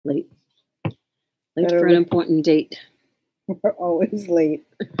Late. Late for an important date. We're always late.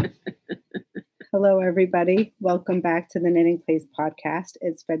 Hello, everybody. Welcome back to the Knitting Place podcast.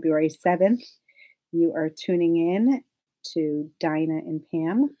 It's February 7th. You are tuning in to Dina and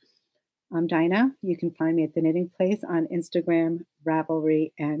Pam. I'm Dina. You can find me at the Knitting Place on Instagram,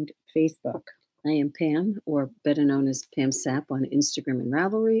 Ravelry, and Facebook. I am Pam, or better known as Pam Sapp on Instagram and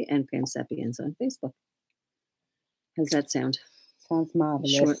Ravelry, and Pam Sapiens on Facebook. How's that sound? Sounds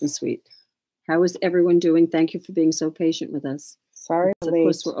marvelous. Short and sweet. How is everyone doing? Thank you for being so patient with us. Sorry, of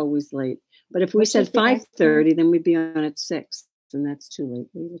course, we're always late. But if we said 5:30, then we'd be on at 6, and that's too late.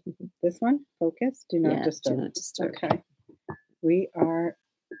 What are you looking for? This one? Focus? Do not disturb. Do not disturb. Okay. We are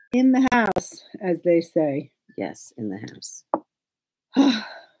in the house, as they say. Yes, in the house.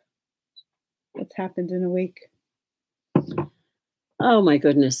 What's happened in a week? Oh, my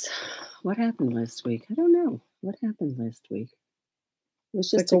goodness. What happened last week? I don't know. What happened last week? It was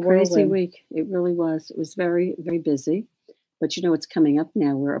just like a crazy week. It really was. It was very, very busy. But you know what's coming up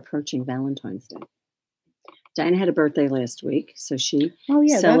now? We're approaching Valentine's Day. Dinah had a birthday last week, so she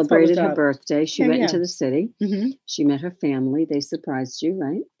celebrated her birthday. She went into the city. Mm-hmm. She met her family. They surprised you,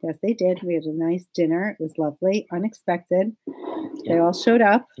 right? Yes, they did. We had a nice dinner. It was lovely, unexpected. They all showed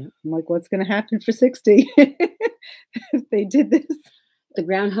up. I'm like, what's going to happen for 60 if they did this? The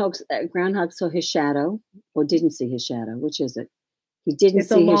groundhog saw his shadow, or didn't see his shadow. Which is it? He didn't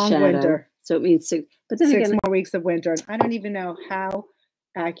see his shadow. Winter. So it means 6. But then 6 more weeks of winter. I don't even know how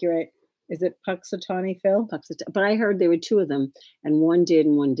accurate. Is it Puxatawny, Phil? But I heard there were 2 of them, and one did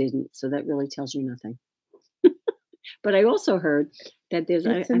and one didn't. So that really tells you nothing. But I also heard that there's...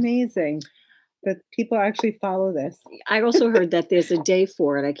 It's amazing that people actually follow this. I also heard that there's a day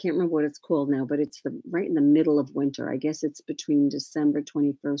for it. I can't remember what it's called now, but it's right in the middle of winter. I guess it's between December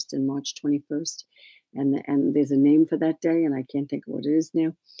 21st and March 21st. And there's a name for that day, and I can't think of what it is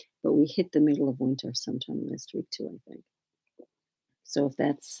now. But we hit the middle of winter sometime last week, too, I think. So if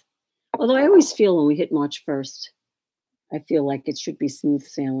that's... Although I always feel when we hit March 1st, I feel like it should be smooth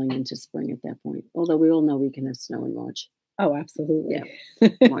sailing into spring at that point. Although we all know we can have snow in March. Oh, absolutely. Yeah.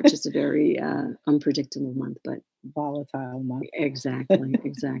 March is a very unpredictable month, but volatile month. Exactly.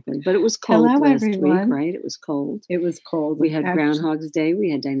 But it was cold last week, right? It was cold. It was cold. We had Groundhog's Day.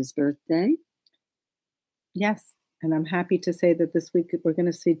 We had Dinah's birthday. Yes. And I'm happy to say that this week we're going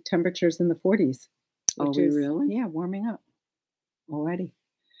to see temperatures in the 40s. Oh, really? Yeah, warming up already.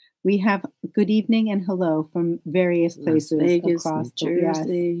 We have good evening and hello from various places Vegas, across New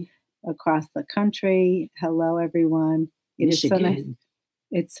Jersey, across the country. Hello, everyone. Michigan.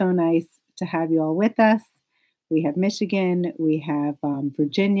 It's so nice to have you all with us. We have Michigan, we have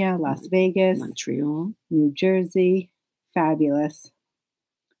Virginia, Las Vegas, Montreal, New Jersey. Fabulous.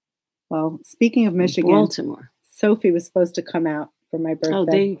 Well, speaking of Michigan, Baltimore. Sophie was supposed to come out for my birthday. Oh,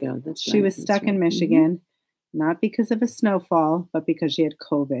 there you go. She was stuck in Michigan. Mm-hmm. Not because of a snowfall, but because she had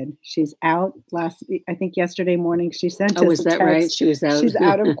COVID. She's out I think yesterday morning, she sent us was a that text. Right? She was out. She's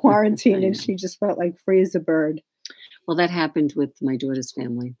out of quarantine and she just felt like free as a bird. Well, that happened with my daughter's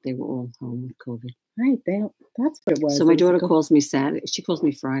family. They were all home with COVID. Right. That's what it was. So my daughter calls me Saturday. She calls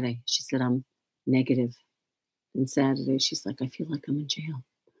me Friday. She said, I'm negative. And Saturday, she's like, I feel like I'm in jail.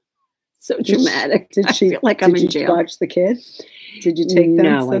 So dramatic. Did she feel like I'm in jail. Watch the kids? Did you take them?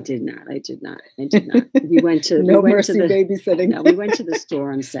 No, I did not. We went to babysitting. No, we went to the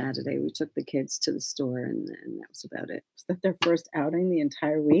store on Saturday. We took the kids to the store, and that was about it. Was that their first outing the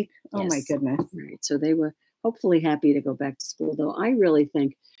entire week? Oh, yes. My goodness! Right. So they were hopefully happy to go back to school. Though I really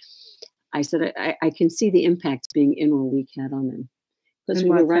think, I said I can see the impact being in all week had on them, because we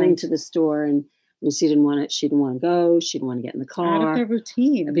were running to the store and. She didn't want to go. She didn't want to get in the car. Out of their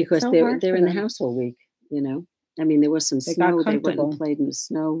routine. Because they're in the house all week, you know. I mean, there was some snow. They went and played in the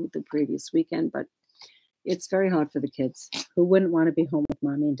snow the previous weekend, but it's very hard for the kids. Who wouldn't want to be home with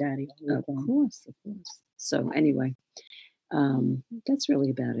mommy and daddy? Of course. So anyway, that's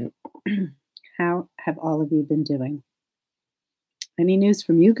really about it. How have all of you been doing? Any news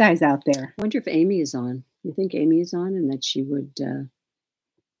from you guys out there? I wonder if Amy is on. You think Amy is on and that she would...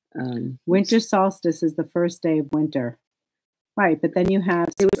 winter solstice is the first day of winter, right? But then you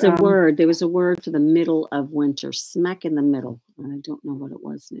have there was a word for the middle of winter, smack in the middle. I don't know what it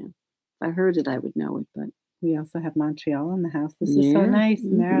was now. If I heard it, I would know it. But we also have Montreal in the house. This is so nice.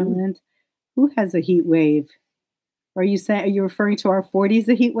 Mm-hmm. Maryland, who has a heat wave? Are you referring to our 40s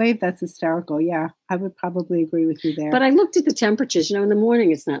a heat wave? That's hysterical. Yeah, I would probably agree with you there. But I looked at the temperatures. You know, in the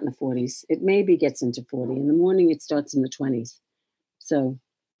morning it's not in the 40s. It maybe gets into 40. In the morning it starts in the 20s. So.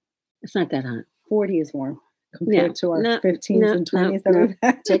 It's not that hot. 40 is warm. compared to our 15s and 20s that we've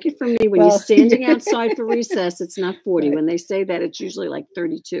had. Take it from me. When you're standing outside for recess, it's not 40. Right. When they say that, it's usually like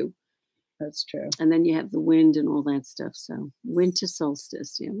 32. That's true. And then you have the wind and all that stuff. So winter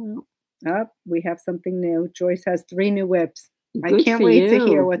solstice, well. Oh, we have something new. Joyce has 3 new whips. I can't wait to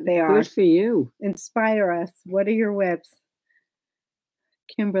hear what they are. Good for you. Inspire us. What are your whips?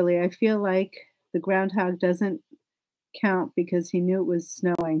 Kimberly, I feel like the groundhog doesn't count because he knew it was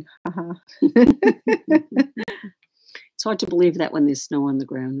snowing. It's hard to believe that when there's snow on the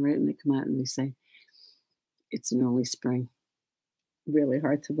ground, right? And they come out and they say it's an early spring. Really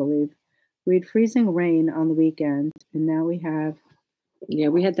hard to believe. We had freezing rain on the weekend, and now we have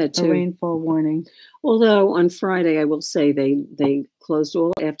we had that too. A rainfall warning. Although on Friday, I will say they closed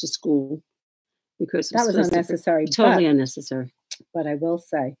all after school because that was unnecessary. Totally unnecessary. But I will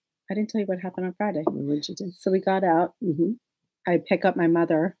say, I didn't tell you what happened on Friday. What did you do? So we got out. Mm-hmm. I pick up my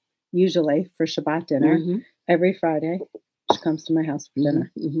mother usually for Shabbat dinner every Friday. She comes to my house for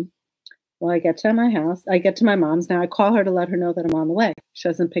dinner. Mm-hmm. Well, I get to my house. I get to my mom's. Now I call her to let her know that I'm on the way. She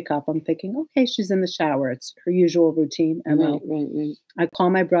doesn't pick up. I'm thinking, okay, she's in the shower. It's her usual routine. Right. I call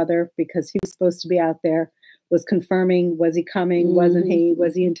my brother because he was supposed to be out there, was confirming, was he coming? Wasn't he?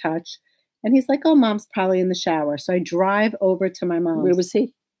 Was he in touch? And he's like, oh, mom's probably in the shower. So I drive over to my mom's. Where was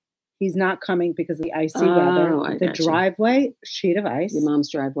he? He's not coming because of the icy weather. The driveway, sheet of ice. Your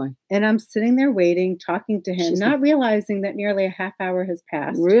mom's driveway. And I'm sitting there waiting, talking to him, not realizing that nearly a half hour has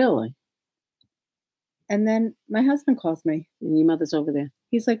passed. Really? And then my husband calls me. And your mother's over there.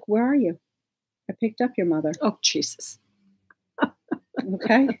 He's like, where are you? I picked up your mother. Oh, Jesus.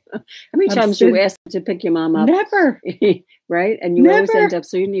 Okay. How many times you asked to pick your mom up? Never. Right? And you always end up,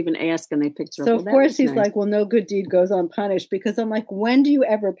 so you didn't even ask and they picked her up. So, of course, he's like, well, no good deed goes unpunished, because I'm like, when do you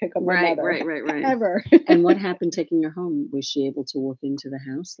ever pick up my mother? Right. Ever. And what happened taking her home? Was she able to walk into the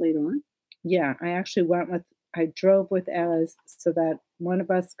house later on? Yeah, I actually I drove with Alice so that one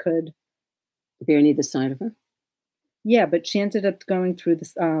of us could be on either side of her? Yeah, but she ended up going through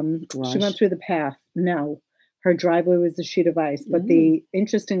this, she went through the path. No. Her driveway was a sheet of ice, but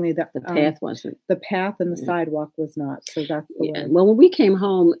interestingly, the path wasn't. The path and the sidewalk was not. So that's the way. Well, when we came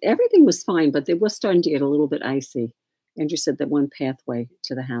home, everything was fine, but it was starting to get a little bit icy. Andrew said that one pathway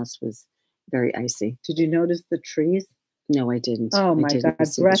to the house was very icy. Did you notice the trees? No, I didn't. Oh my God!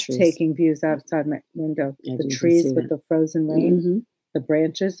 Breathtaking views outside my window. The trees with the frozen rain, the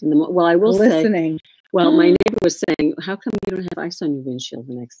branches. Well, I will listening. Well, my neighbor was saying, how come you don't have ice on your windshield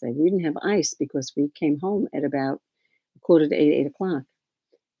the next day? We didn't have ice because we came home at about 8 o'clock.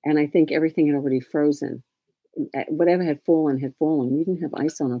 And I think everything had already frozen. Whatever had fallen. We didn't have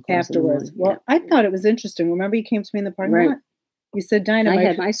ice on our cars afterwards. Well, I thought it was interesting. Remember you came to me in the parking lot? You said, Dina, I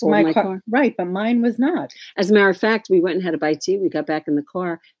had ice on my car. Right, but mine was not. As a matter of fact, we went and had a bite to eat. We got back in the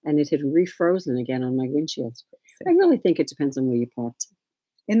car and it had refrozen again on my windshield. I really think it depends on where you parked.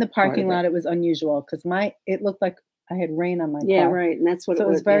 In the parking lot, it was unusual because it looked like I had rain on my car. Yeah, right. And that's what it was. So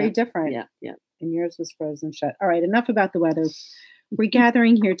it was very different. Yeah. And yours was frozen shut. All right, enough about the weather. We're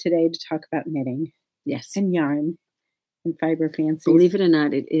gathering here today to talk about knitting. Yes. And yarn and fiber fancies. Believe it or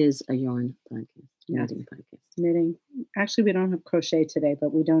not, it is a yarn podcast. Knitting podcast. Knitting. Actually, we don't have crochet today,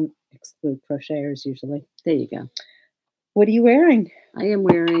 but we don't exclude crocheters usually. There you go. What are you wearing? I am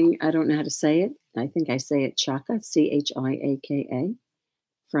wearing, I don't know how to say it. I think I say it Chaika, Chiaka.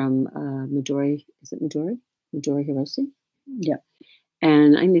 From Midori, is it Midori? Midori Hirose? Yeah.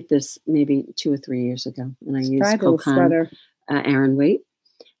 And I knit this maybe 2 or 3 years ago. And I used Kokon Aran weight.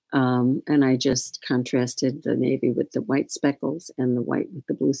 And I just contrasted the navy with the white speckles and the white with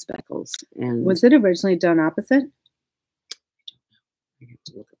the blue speckles. And was it originally done opposite? I have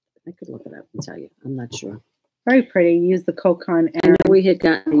to look up. I could look it up and tell you. I'm not sure. Very pretty. Use the Kokon. And we had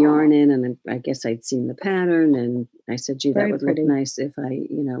gotten the yarn in, and I guess I'd seen the pattern, and I said, "Gee, that would look nice if I,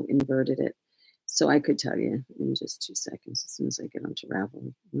 inverted it." So I could tell you in just 2 seconds as soon as I get onto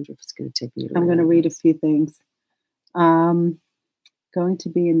Ravelry. I wonder if it's going to take me. I'm going to read a few things. Going to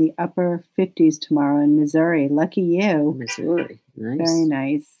be in the upper 50s tomorrow in Missouri. Lucky you. Missouri, nice. Very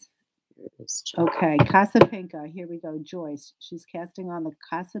nice. Okay, Casa Pinka. Here we go. Joyce. She's casting on the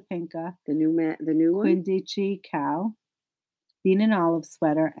Casa Pinka. The new one. Quindici cow, bean and olive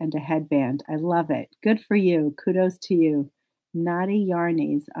sweater, and a headband. I love it. Good for you. Kudos to you. Naughty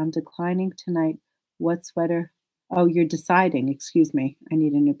Yarnies. I'm declining tonight. What sweater? Oh, you're deciding. Excuse me. I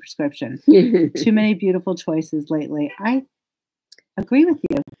need a new prescription. Too many beautiful choices lately. I agree with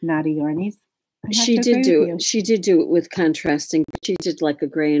you, Naughty Yarnies. She did do it with contrasting. She did like a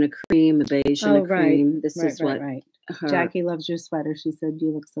gray and a cream, a beige and a cream. This is what Jackie loves your sweater. She said you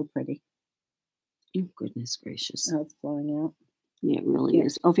look so pretty. Oh, goodness gracious. Oh, it's blowing out. Yeah, it really Yeah,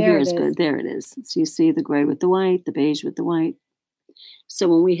 is. Over there here it is is. good. There it is. So you see the gray with the white, the beige with the white. So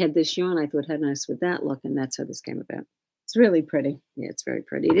when we had this yarn, I thought, how nice would that look? And that's how this came about. It's really pretty. Yeah, it's very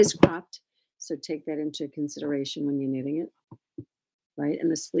pretty. It is cropped, so take that into consideration when you're knitting it, right?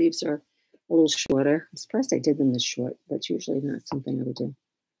 And the sleeves are a little shorter. I'm surprised I did them this short. That's usually not something I would do.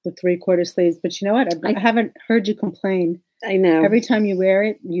 The 3/4 sleeves. But you know what? I haven't heard you complain. I know. Every time you wear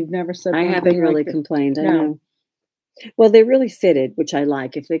it, you've never said I one haven't thing really like complained. I No. know. Well, they're really fitted, which I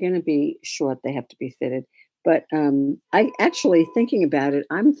like. If they're going to be short, they have to be fitted. But I actually, thinking about it,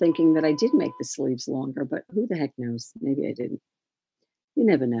 I'm thinking that I did make the sleeves longer, but who the heck knows? Maybe I didn't. You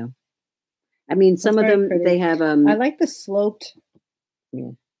never know. I mean, some of them, pretty. they have... I like the sloped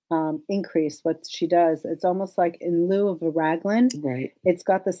increase, what she does. It's almost like in lieu of a raglan. Right. It's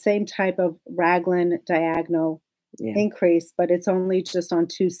got the same type of raglan diagonal increase, but it's only just on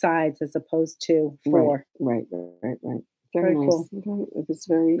 2 sides as opposed to 4. Right. Very nice. Cool. It was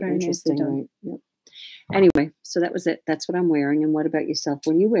very interesting. Right. Yep. Anyway, so that was it. That's what I'm wearing. And what about yourself?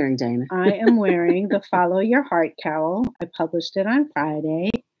 What are you wearing, Dana? I am wearing the Follow Your Heart cowl. I published it on Friday.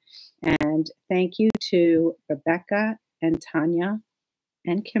 And thank you to Rebecca and Tanya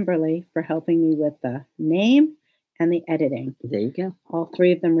and Kimberly for helping me with the name and the editing. There you go. All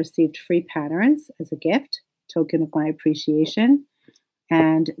 3 of them received free patterns as a gift, token of my appreciation.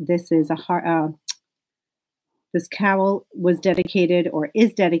 And this is this cowl was dedicated or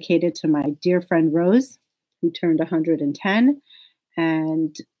is dedicated to my dear friend Rose, who turned 110.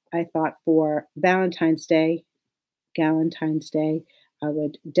 And I thought for Galentine's Day, I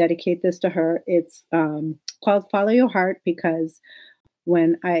would dedicate this to her. It's called Follow Your Heart because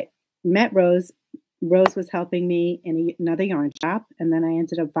when I met Rose, Rose was helping me in another yarn shop, and then I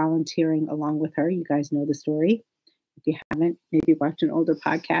ended up volunteering along with her. You guys know the story. If you haven't, maybe watch an older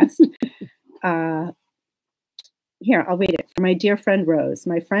podcast. Here, I'll read it. For my dear friend Rose,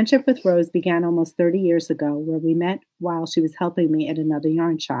 my friendship with Rose began almost 30 years ago, where we met while she was helping me at another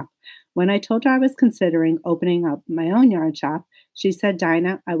yarn shop. When I told her I was considering opening up my own yarn shop, she said,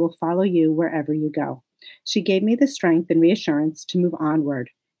 Dina, I will follow you wherever you go. She gave me the strength and reassurance to move onward.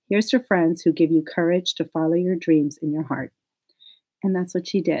 Here's to friends who give you courage to follow your dreams in your heart. And that's what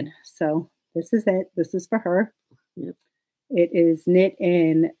she did. So this is it. This is for her. Yep. It is knit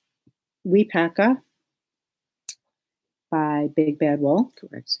in Wepaka by Big Bad Wool.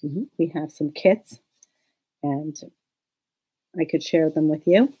 Correct. Mm-hmm. We have some kits, and I could share them with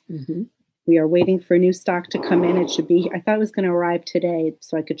you. Mm-hmm. We are waiting for new stock to come in. It should be, I thought it was going to arrive today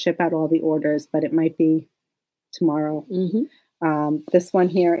so I could ship out all the orders, but it might be tomorrow. Mm-hmm. This one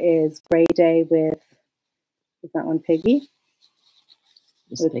here is Gray Day with, is that one Piggy?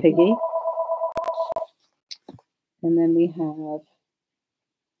 With Piggy. And then we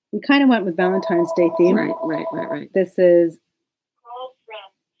kind of went with Valentine's Day theme. Right. This is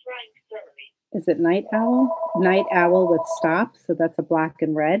it Night Owl? Night Owl with Stop. So that's a black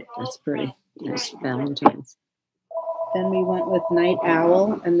and red. That's pretty. Nice Valentine's. Then we went with Night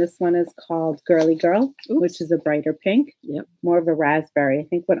Owl, and this one is called Girly Girl, which is a brighter pink. Yep. More of a raspberry. I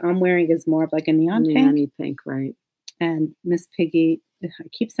think what I'm wearing is more of like a neon pink. Neon pink, right. And Miss Piggy, I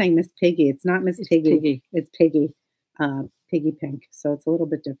keep saying Miss Piggy. It's not Miss Piggy. It's Piggy. Piggy pink. So it's a little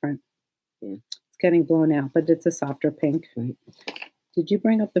bit different. Yeah. It's getting blown out, but it's a softer pink. Right. Did you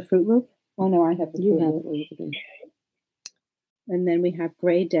bring up the Fruit Loop? Oh, no, I have the Fruit Loop. You have it. And then we have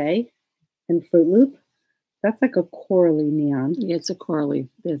Gray Day and Fruit Loop. That's like a corally neon. Yeah, it's a corally.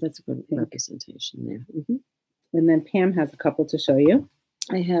 Yeah, that's a good representation there. Mm-hmm. And then Pam has a couple to show you.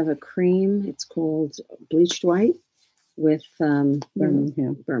 I have a cream. It's called Bleached White with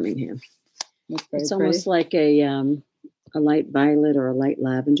Birmingham. It's almost like a light violet or a light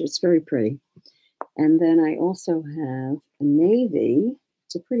lavender. It's very pretty. And then I also have a navy.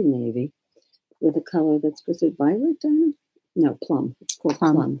 It's a pretty navy with a color that's, was it violet, Dina? No, plum. It's called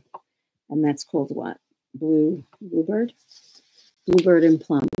plum. And that's called what? Bluebird? Bluebird and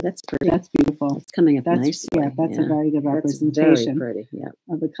plum. That's pretty. That's beautiful. It's coming up nice. Yeah, that's a very good representation. Very pretty,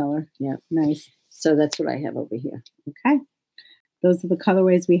 of the color. Yeah. Nice. So that's what I have over here. Okay. Those are the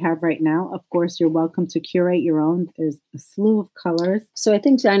colorways we have right now. Of course, you're welcome to curate your own. There's a slew of colors. So I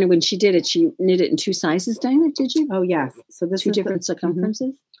think Dina, when she did it, she knit it in 2 sizes, Dina, did you? Oh, yes. So this is 2 different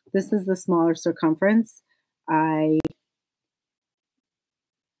circumferences? This is the smaller circumference. I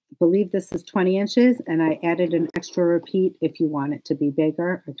believe this is 20 inches, and I added an extra repeat if you want it to be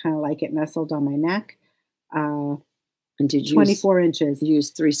bigger. I kind of like it nestled on my neck. And did you 24 inches. Use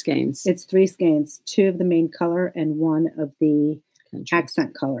 3 skeins? It's 3 skeins, 2 of the main color and 1 of the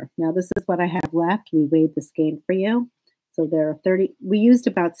accent color. Now, this is what I have left. We weighed the skein for you. So there are 30. We used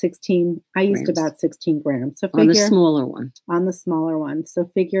about 16. I used grams. about 16 grams. So figure On the smaller one. On the smaller one. So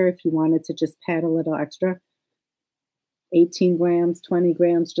figure if you wanted to just pad a little extra, 18 grams, 20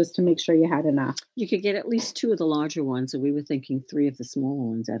 grams, just to make sure you had enough. You could get at least 2 of the larger ones, and we were thinking 3 of the smaller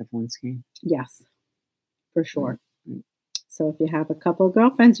ones out of one skein. Yes, for sure. Mm-hmm. So if you have a couple of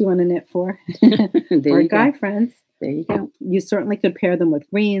girlfriends you want to knit for, or guy friends, there you go. You certainly could pair them with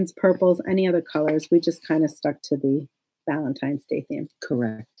greens, purples, any other colors. We just kind of stuck to the Valentine's Day theme.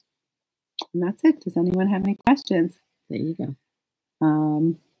 Correct. And that's it. Does anyone have any questions? There you go.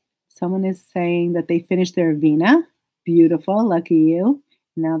 Someone is saying that they finished their Vina. Beautiful. Lucky you.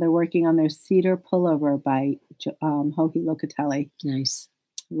 Now they're working on their cedar pullover by Johi Locatelli. Nice.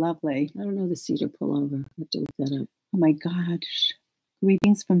 Lovely. I don't know the cedar pullover. I have to look that up. Oh my gosh.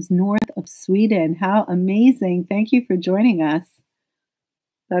 Greetings from north of Sweden. How amazing. Thank you for joining us.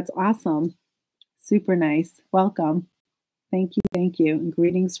 That's awesome. Super nice. Welcome. Thank you. Thank you. And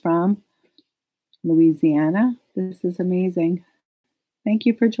greetings from Louisiana. This is amazing. Thank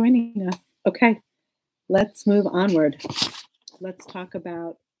you for joining us. Okay. Let's move onward. Let's talk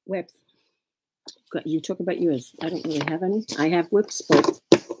about whips. You talk about yours. I don't really have any. I have whips, but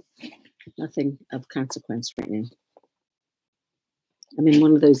nothing of consequence right now. I'm in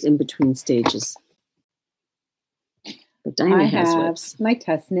one of those in-between stages. But Dina has whips. My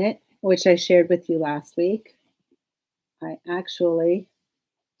test knit, which I shared with you last week. I actually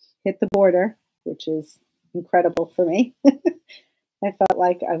hit the border, which is incredible for me. I felt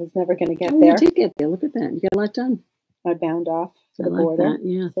like I was never going to get there. You did get there. Look at that. You got a lot done. I bound off to the border. That.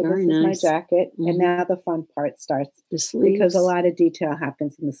 Yeah, so very this nice. is my jacket. Mm-hmm. And now the fun part starts. The sleeves. Because a lot of detail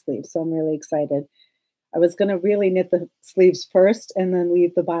happens in the sleeves. So I'm really excited. I was going to really knit the sleeves first and then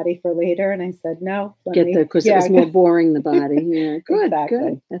leave the body for later. And I said, no. Because it was more boring, the body. Yeah, good, exactly.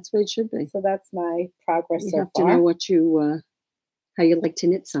 Good. That's what it should be. So that's my progress you have to know what how you like to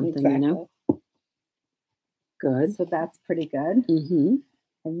knit something, exactly. You know? Good. So that's pretty good. Mm-hmm.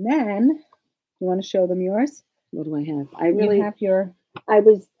 And then, you want to show them yours? What do I have? You have your...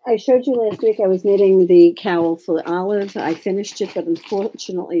 I showed you last week I was knitting the cowl for Olive. I finished it, but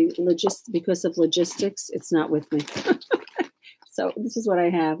unfortunately, because of logistics, it's not with me. So this is what I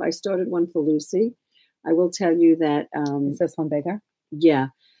have. I started one for Lucy. I will tell you that... is this one bigger? Yeah.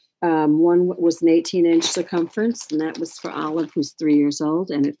 One was an 18-inch circumference, and that was for Olive, who's 3 years old,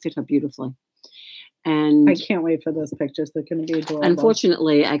 and it fit her beautifully. And I can't wait for those pictures. They're going to be adorable.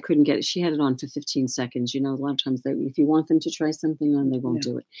 Unfortunately, I couldn't get it. She had it on for 15 seconds. You know, a lot of times if you want them to try something on, they won't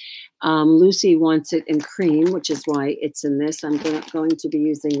do it. Lucy wants it in cream, which is why it's in this. I'm going to be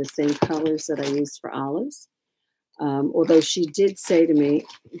using the same colors that I used for Olive's. Although she did say to me,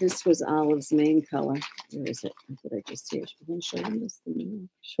 this was Olive's main color. Where is it? What did I just see? I'm going to show them this thing.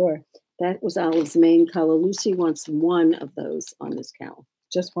 Sure. That was Olive's main color. Lucy wants one of those on this cowl.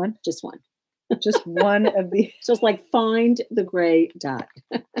 Just one? Just one. Just one of the... So it's like find the gray dot.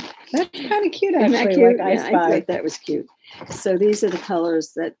 That's kind of cute, actually. That cute? Like I thought that was cute. So these are the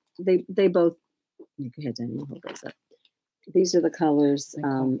colors that they both... Go ahead, Daniel, hold those up. These are the colors.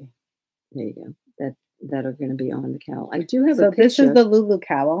 There you go. That are going to be on the cowl. I do have a picture. This is the Lulu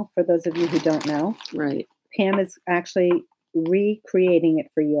Cowl, for those of you who don't know. Right. Pam is actually recreating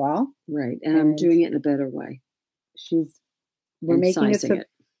it for you all. Right. And I'm doing it in a better way. We're making it so...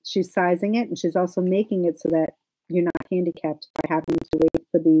 She's sizing it, and she's also making it so that you're not handicapped by having to wait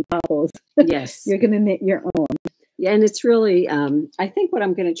for the bubbles. Yes. You're going to knit your own. Yeah, and it's really, I think what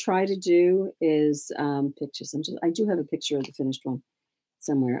I'm going to try to do is pictures. I do have a picture of the finished one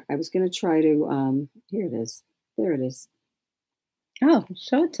somewhere. I was going to try to, here it is. There it is. Oh,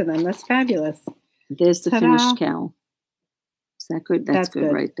 show it to them. That's fabulous. There's the finished cowl. Is that good? That's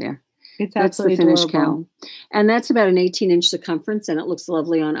good right there. That's the finished cowl. And that's about an 18-inch circumference, and it looks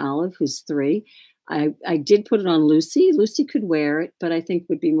lovely on Olive, who's 3. I did put it on Lucy. Lucy could wear it, but I think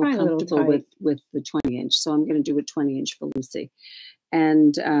would be more comfortable with the 20-inch. So I'm going to do a 20-inch for Lucy.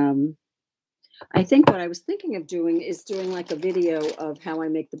 And I think what I was thinking of doing is doing like a video of how I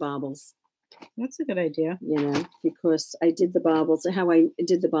make the bobbles. That's a good idea. You know, because I did the bobbles, how I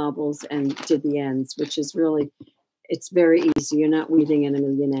did the bobbles and did the ends, which is really... It's very easy. You're not weaving in a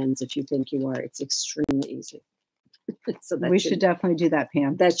million ends if you think you are. It's extremely easy. So we should definitely do that,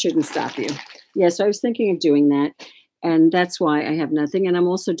 Pam. That shouldn't stop you. Yeah, so I was thinking of doing that, and that's why I have nothing. And I'm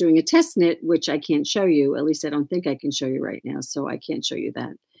also doing a test knit, which I can't show you. At least I don't think I can show you right now, so I can't show you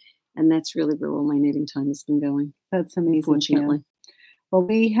that. And that's really where all my knitting time has been going. That's amazing, unfortunately. Pam. Well,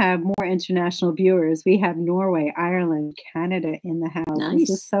 we have more international viewers. We have Norway, Ireland, Canada in the house. Nice. This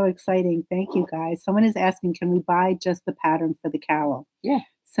is so exciting. Thank you, guys. Someone is asking, can we buy just the pattern for the cowl? Yeah.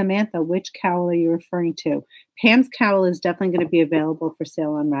 Samantha, which cowl are you referring to? Pam's cowl is definitely going to be available for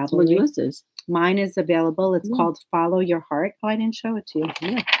sale on Ravelry. Well, yours is. Mine is available. It's called Follow Your Heart. Oh, I didn't show it to you.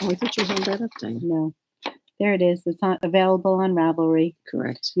 Yeah. Oh, I thought you held that up there. No. There it is. It's not available on Ravelry.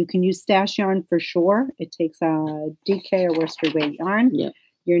 Correct. You can use stash yarn for sure. It takes a DK or worsted weight yarn. Yep.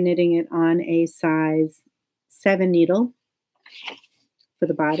 You're knitting it on a size 7 needle for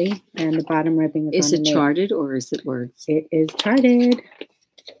the body, and the bottom ribbing is on it charted or is it words? It is charted.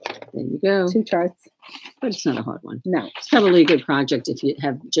 There you go. 2 charts. But it's not a hard one. No. It's probably a good project if you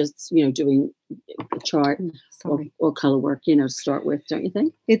have just, doing a chart or color work, to start with, don't you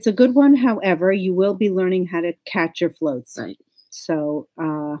think? It's a good one. However, you will be learning how to catch your floats. Right. So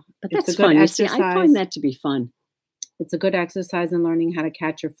but that's fun. See, I find that to be fun. It's a good exercise in learning how to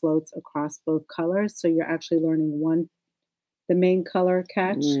catch your floats across both colors. So you're actually learning the main color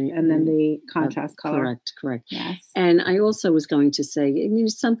catch, and then the contrast color. Correct. Yes. And I also was going to say,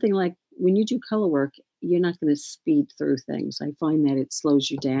 it's something like when you do color work, you're not going to speed through things. I find that it slows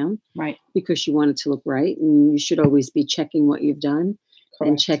you down. Right. Because you want it to look right. And you should always be checking what you've done. Correct.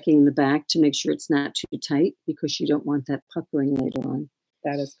 And checking the back to make sure it's not too tight because you don't want that puckering later on.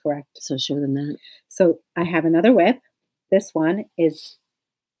 That is correct. So show them that. So I have another whip. This one is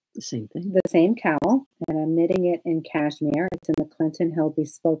the same thing. The same cowl, and I'm knitting it in cashmere. It's in the Clinton Hill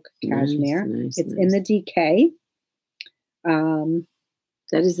Bespoke cashmere. Nice, it's in the DK.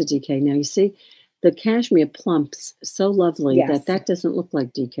 That is the DK. Now you see, the cashmere plumps so lovely that doesn't look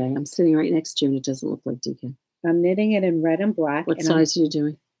like DK. I'm sitting right next to you, and it doesn't look like DK. I'm knitting it in red and black. What size are you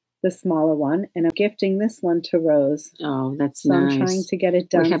doing? The smaller one, and I'm gifting this one to Rose. Oh, that's nice. I'm trying to get it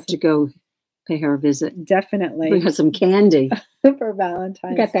done. We have to go pay her a visit. Definitely. Bring her some candy for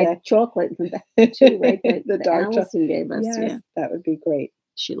Valentine's Day. Got that chocolate in the too, right? The dark Allison gave us. Yes, yeah, that would be great.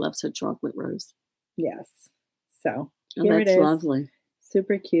 She loves her chocolate Rose. Yes. So here that's it is. Lovely.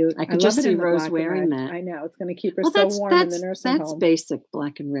 Super cute. I could just see Rose wearing that. I know. It's going to keep her so warm in the nursing home. That's basic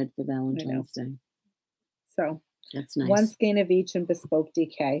black and red for Valentine's Day. So that's nice. 1 skein of each in bespoke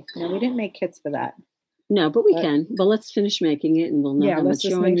DK. Now, we didn't make kits for that. No, but we can. Well, let's finish making it, and we'll know how much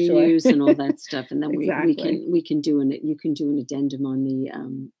yarn you use and all that stuff, and then we can do you can do an addendum on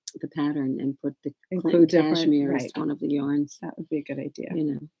the pattern and put the cashmere as one of the yarns. That would be a good idea.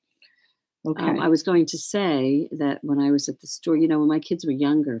 Okay. I was going to say that when I was at the store, when my kids were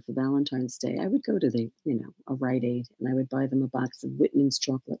younger for Valentine's Day, I would go to a Rite Aid, and I would buy them a box of Whitman's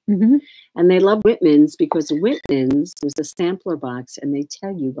chocolate. Mm-hmm. And they love Whitman's because Whitman's, there's a sampler box, and they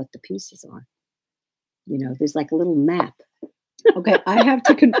tell you what the pieces are. There's like a little map. Okay, I have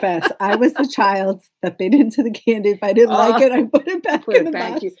to confess, I was the child that bit into the candy. If I didn't like it, I put it back in the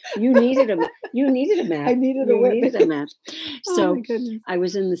box. You needed a map. I needed a map. So I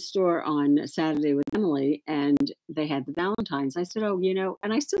was in the store on Saturday with Emily, and they had the Valentines. I said,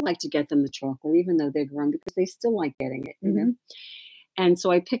 and I still like to get them the chocolate, even though they're grown, because they still like getting it, you know. And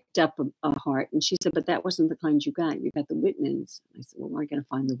so I picked up a heart, and she said, but that wasn't the kind you got. You got the Whitmans. I said, well, where are you going to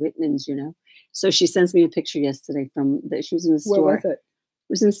find the Whitmans, So she sends me a picture yesterday she was in the store. Where was it? It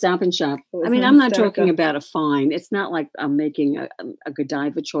was in Stop and Shop. I mean, I'm not talking about a fine. It's not like I'm making a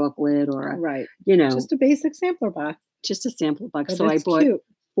Godiva chocolate or just a basic sampler box. Just a sampler box. But so I bought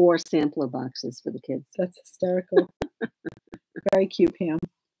 4 sampler boxes for the kids. That's hysterical. Very cute, Pam.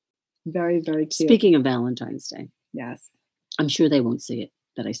 Very, very cute. Speaking of Valentine's Day. Yes. I'm sure they won't see it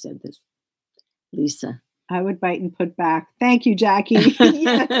that I said this. Lisa. I would bite and put back. Thank you, Jackie.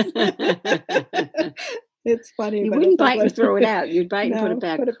 Yes. It's funny. You wouldn't bite and throw it out. You'd bite and put it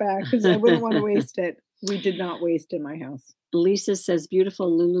back. Put it back because I wouldn't want to waste it. We did not waste in my house. Lisa says, beautiful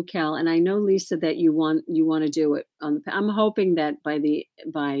Lulu Cowl. And I know, Lisa, that you want to do it on the. I'm hoping that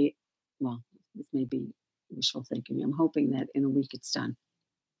well, this may be wishful thinking. I'm hoping that in a week it's done.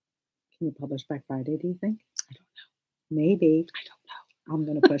 Can you publish by Friday, do you think? I don't know. Maybe. I don't know. I'm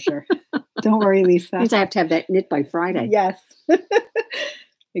going to push her. Don't worry, Lisa. Means I have to have that knit by Friday. Yes.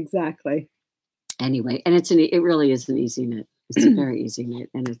 Exactly. Anyway, and it really is an easy knit. It's a very easy knit,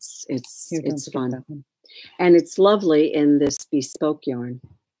 and it's fun. And it's lovely in this bespoke yarn.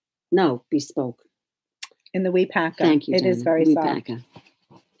 No, bespoke. In the Weepaka. Thank you, Dina. It is very soft.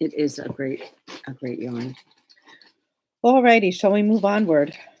 It is a great yarn. All righty. Shall we move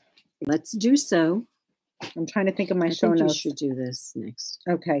onward? Let's do so. I'm trying to think of my show notes. We should do this next.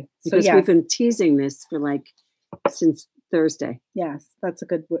 Okay. Because we've been teasing this for since Thursday. Yes, that's a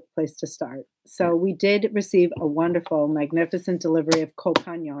good place to start. So we did receive a wonderful, magnificent delivery of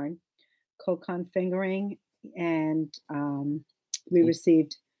Kokon yarn, Kokon Fingering, and we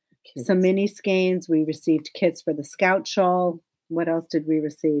received some mini skeins. We received kits for the Scout Shawl. What else did we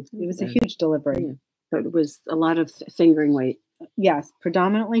receive? It was a huge delivery. Yeah. But it was a lot of fingering weight. Yes,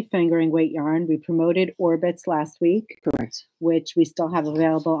 predominantly fingering weight yarn. We promoted Orbits last week, Correct. which we still have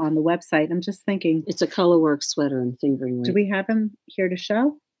available on the website. I'm just thinking, It's a colorwork sweater and fingering weight. do we have them here to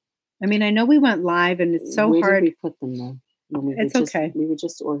show? I mean, I know we went live and it's so Where hard. did we put them though? It's okay. We were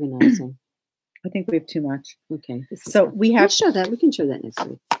just organizing. I think we have too much. Okay. So we have. Let's show that. We can show that next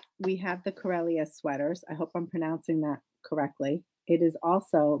week. We have the Karelia sweaters. I hope I'm pronouncing that correctly. It is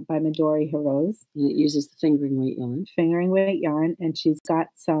also by Midori Hirose. And it uses the fingering weight yarn. Fingering weight yarn. And she's got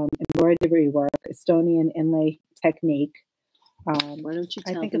some embroidery work, Estonian inlay technique. Why don't you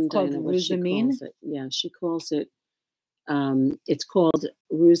tell I think them, it's called Dina, what she Rusamine. calls it? Yeah, she calls it, it's called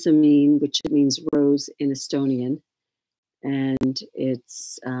Rusamine, which means rose in Estonian. And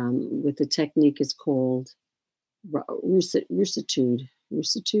it's, with the technique is called Rusitude.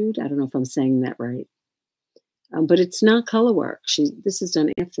 Rusitude? I don't know if I'm saying that right. But it's not color work. This is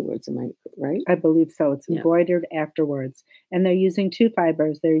done afterwards, am I right? I believe so. It's embroidered afterwards. And they're using two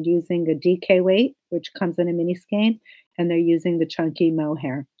fibers. They're using a DK weight, which comes in a mini skein, and they're using the chunky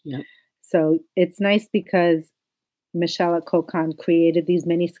mohair. Yep. So it's nice because Michelle at Kokon created these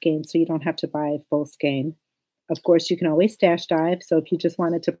mini skeins so you don't have to buy a full skein. Of course, you can always stash dive. So if you just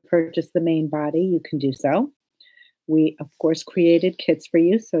wanted to purchase the main body, you can do so. We, of course, created kits for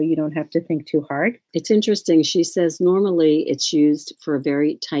you so you don't have to think too hard. It's interesting. She says normally it's used for a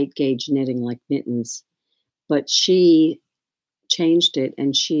very tight gauge knitting like mittens, but she changed it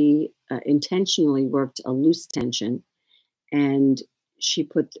and she intentionally worked a loose tension, and she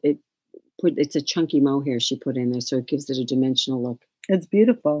it's a chunky mohair she put in there, so it gives it a dimensional look. It's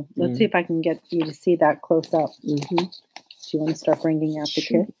beautiful. Let's see if I can get you to see that close up. Mm-hmm. Do you want to start bringing out the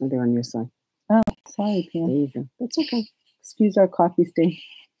kit? Oh, they're on your side. Oh, sorry, Pam. There you go. That's okay. Excuse our coffee stain.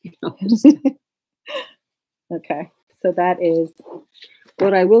 Okay, so that is.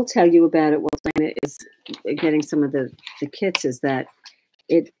 What I will tell you about it while Dina is getting some of the kits is that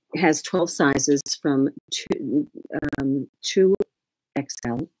it has 12 sizes from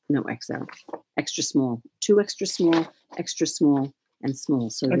 2XL, extra small, 2 extra small, and small.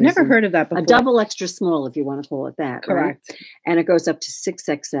 So I've never heard of that before. A double extra small, if you want to call it that. Correct. Right? And it goes up to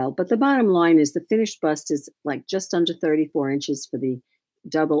 6XL. But the bottom line is the finished bust is like just under 34 inches for the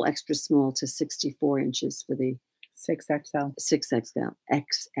double extra small to 64 inches for the 6XL.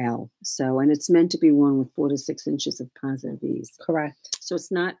 6XL. So, and it's meant to be worn with 4 to 6 inches of positive ease. Correct. So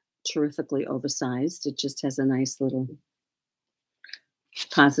it's not terrifically oversized. It just has a nice little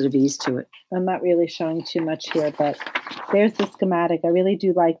positive ease to it. I'm not really showing too much here, but there's the schematic. I really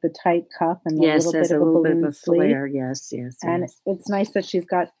do like the tight cuff and the little bit of a balloon flare. sleeve. Yes. And it's nice that she's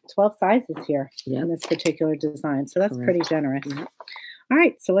got 12 sizes here in this particular design. So that's pretty generous. Yep. All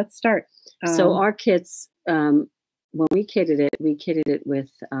right, so let's start. So our kits, when we kitted it with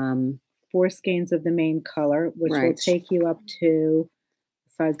 4 skeins of the main color, which will take you up to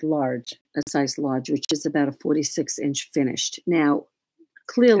size large. A size large, which is about a 46-inch finished. Now,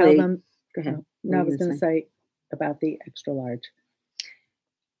 clearly, go ahead. No, I was going to say about the extra large.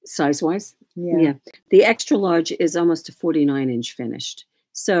 Size-wise? Yeah. The extra large is almost a 49-inch finished.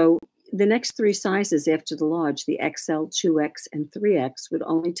 So the next 3 sizes after the large, the XL, 2X, and 3X, would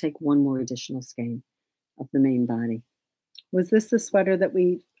only take 1 more additional skein of the main body. Was this the sweater that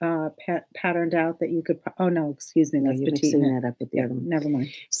we patterned out that you could? Oh no, excuse me, that's you're Petite. Mixing that up with the other one. Never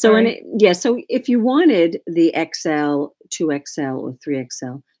mind. So so if you wanted the XL, 2XL, or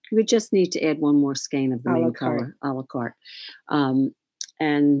 3XL, you would just need to add 1 more skein of the main color, a la carte,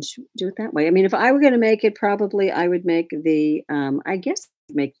 and do it that way. I mean, if I were going to make it, probably I would make the. I guess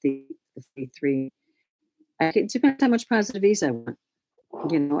make the 3. It depends how much positive ease I want.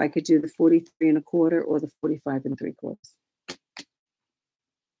 You know, I could do the 43 1/4 or the 45 3/4.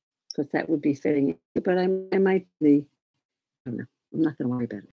 Because that would be fitting. But I might be, I don't know. I'm not going to worry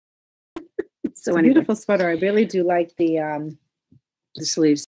about it. So anyway. Beautiful sweater. I really do like the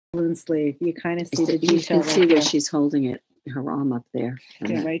sleeves. Balloon sleeve. You kind of see the detail. You can see where she's holding it, her arm up there.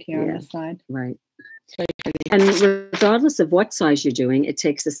 Yeah, right here on the side. Right. And regardless of what size you're doing, it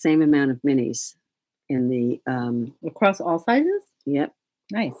takes the same amount of minis in the across all sizes? Yep.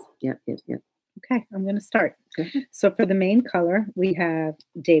 Nice. Yep. Okay, I'm going to start. So for the main color, we have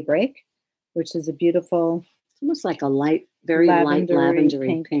Daybreak, which is a beautiful... It's almost like a light, very light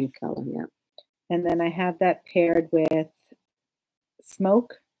lavendery pink color, yeah. And then I have that paired with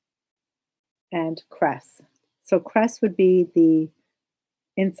Smoke and Cress. So Cress would be the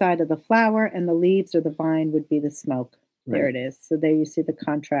inside of the flower, and the leaves or the vine would be the smoke. Right. There it is. So there you see the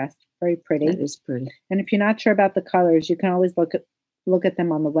contrast. Very pretty. That is pretty. And if you're not sure about the colors, you can always look at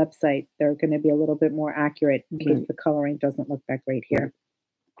them on the website. They're going to be a little bit more accurate in case the coloring doesn't look that great here.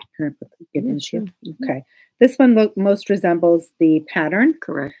 Can I give Yeah, them to sure. you? Okay. This one most resembles the pattern.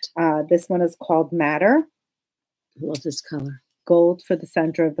 Correct. This one is called Matter. I love this color. Gold for the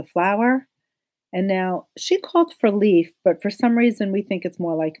center of the flower. And now she called for leaf, but for some reason we think it's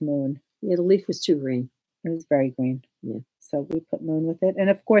more like moon. Yeah, the leaf was too green. It was very green. Yeah. So we put moon with it. And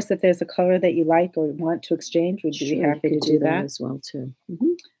of course, if there's a color that you like or want to exchange, we'd be happy to do that as well too.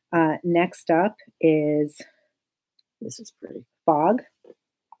 Next up is This is pretty. Fog.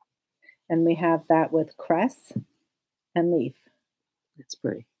 And we have that with cress and leaf. It's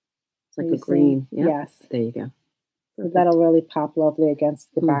pretty. It's like a green. Yep. Yes. There you go. So that'll really pop lovely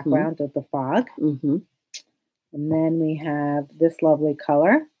against the background of the fog. And then we have this lovely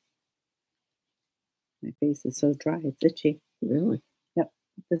color. My face is so dry, it's itchy. Really? Yep.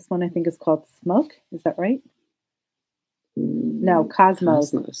 This one I think is called Smoke. Is that right? No,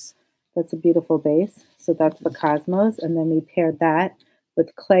 Cosmos. That's a beautiful base. So that's the Cosmos. And then we paired that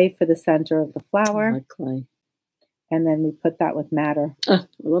with clay for the center of the flower. I like clay. And then we put that with Matter. Oh, I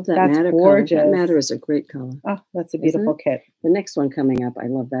love that That's Matter gorgeous. color. That Matter is a great color. Oh, that's a beautiful kit. The next one coming up, I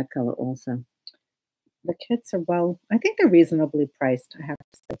love that color also. The kits are I think they're reasonably priced, I have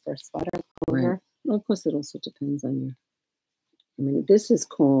to say, for a sweater. Right. Well, of course, it also depends on your. I mean, this is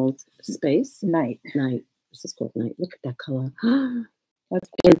called Space. Night. This is called Night. Look at that color. That's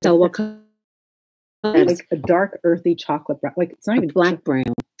and tell what color. Like a dark, earthy chocolate brown. Like it's not even black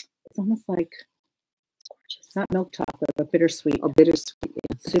brown. It's almost like it's not milk chocolate, but bittersweet. Oh, bittersweet.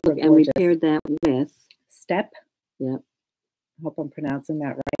 Yeah. Super and we gorgeous. paired that with Step. Yep. I hope I'm pronouncing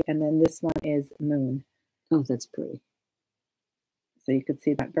that right. And then this one is Moon. Oh, that's pretty. So you could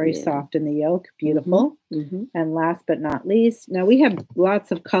see that very soft in the yolk. Beautiful. And last but not least, now we have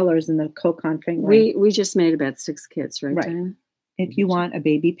lots of colors in the Kokon Fingering. We just made about 6 kits, right, Dina? If you want a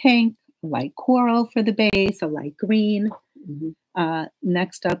baby pink, a light coral for the base, a light green.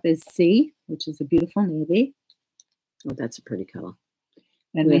 Next up is Sea, which is a beautiful navy. Oh, that's a pretty color.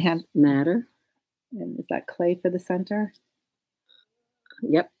 And we have Matter. And is that clay for the center?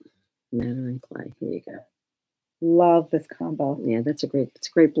 Yep. Matter and clay. Here you go. Love this combo. Yeah, it's a great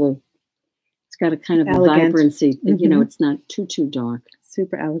blue. It's got a kind of Elegant. a vibrancy. You know, it's not too dark.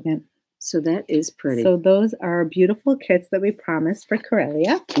 Super elegant. So that is pretty. So those are beautiful kits that we promised for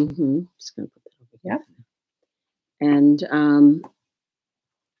Karelia. Just gonna put that over here. And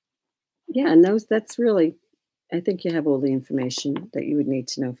yeah, and that's really, I think you have all the information that you would need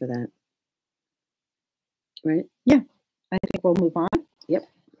to know for that. Right? Yeah. I think we'll move on. Yep.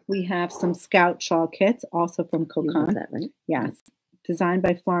 We have some Scout shawl kits, also from Kokon. You have that, right? Yes. Designed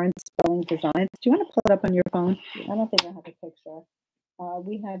by Florence, Spurling Designs. Do you want to pull it up on your phone? I don't think I have a picture.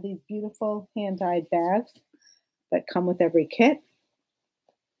 We have these beautiful hand-dyed bags that come with every kit.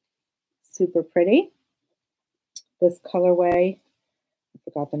 Super pretty. This colorway, I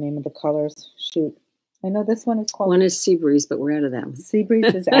forgot the name of the colors. Shoot. I know this one is called... One is Sea Breeze, but we're out of that one. Sea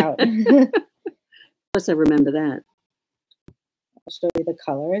Breeze is out. Plus, I remember that. I'll show you the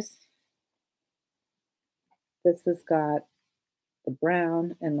colors. This has got the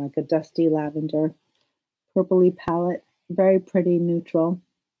brown and like a dusty lavender, purpley palette. Very pretty, neutral.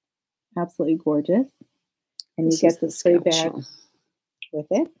 Absolutely gorgeous. And you get the free bag with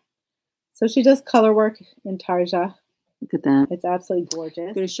it. So she does color work in Tarja. Look at that. It's absolutely gorgeous.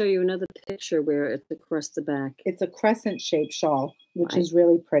 I'm going to show you another picture where it's across the back. It's a crescent-shaped shawl, which is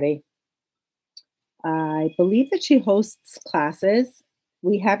really pretty. I believe that she hosts classes.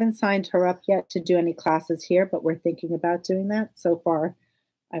 We haven't signed her up yet to do any classes here, but we're thinking about doing that. So far,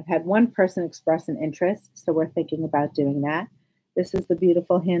 I've had one person express an interest, so we're thinking about doing that. This is the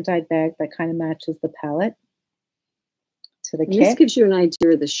beautiful hand-dyed bag that kind of matches the palette to the kit. This gives you an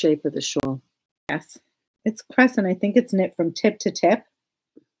idea of the shape of the shawl. Yes. It's crescent. I think it's knit from tip to tip.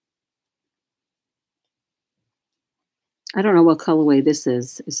 I don't know what colorway this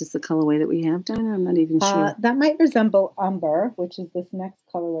is. Is this the colorway that we have, Dina? I'm not even sure. That might resemble umber, which is this next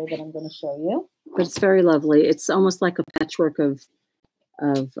colorway that I'm going to show you. But it's very lovely. It's almost like a patchwork of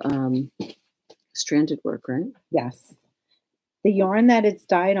stranded work, right? Yes. The yarn that it's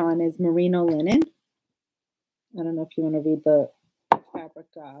dyed on is merino linen. I don't know if you want to read the fabric.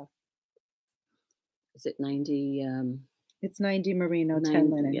 Is it 90? It's 90 merino,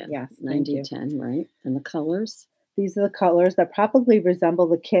 10 linen. Yeah, yes. 90, 10, right? And the colors? These are the colors that probably resemble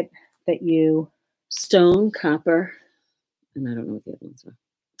the kit that you... Stone, copper, and I don't know what the other ones are.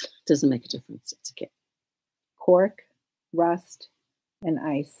 Doesn't make a difference. It's a kit. Cork, rust, and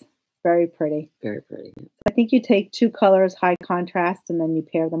ice. Very pretty. Very pretty. Yeah. I think you take 2 colors, high contrast, and then you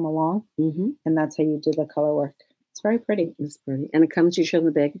pair them along. Mm-hmm. And that's how you do the color work. It's very pretty. It's pretty. And it comes, you show them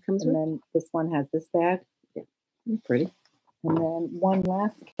the bag it comes with? And then this one has this bag. Yeah. Pretty. And then one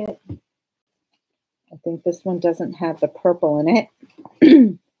last kit. I think this one doesn't have the purple in it.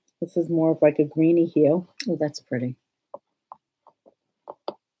 This is more of like a greeny hue. Oh, that's pretty.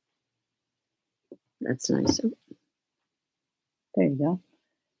 That's nice. There you go.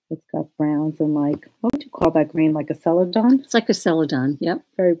 It's got browns and like, what would you call that green? Like a celadon? It's like a celadon. Yep.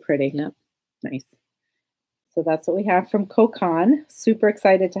 Very pretty. Yep. Nice. So that's what we have from Kokon. Super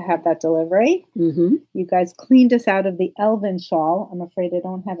excited to have that delivery. Mm-hmm. You guys cleaned us out of the Elven shawl. I'm afraid I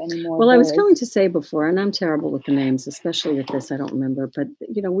don't have any more. Well, I was going to say before, and I'm terrible with the names, especially with this, I don't remember. But,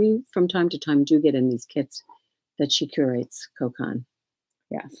 you know, we from time to time do get in these kits that she curates, Kokon.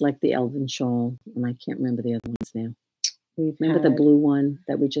 Yes. Like the Elven shawl, and I can't remember the other ones now. Remember the blue one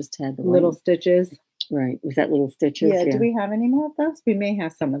that we just had? The Little white? Stitches. Right. Was that Little Stitches? Yeah. Do we have any more of those? We may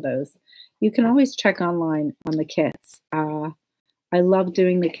have some of those. You can always check online on the kits. I love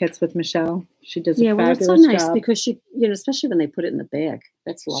doing the kits with Michelle. She does a fabulous it's so nice job. because she, you know, especially when they put it in the bag.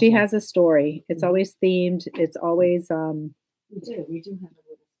 That's lovely. She has a story. It's always themed. It's always We do have a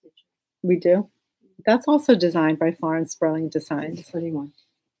Little Stitches. We do. That's also designed by Florence Spurling Designs. It's a pretty one.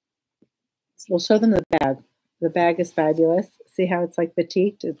 We'll show them the bag. The bag is fabulous. See how it's like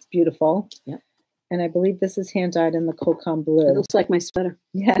petite? It's beautiful. Yeah. And I believe this is hand dyed in the Kokon blue. It looks like my sweater.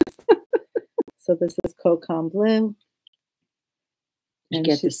 Yes. So this is Kokon blue. You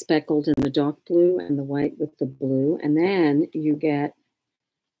get the speckled and the dark blue and the white with the blue. And then you get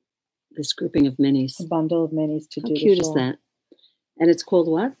this grouping of minis. A bundle of minis to do. How cute is that? And it's called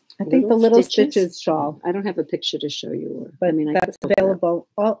what? I think the Little Stitches shawl. I don't have a picture to show you. But I mean, that's available.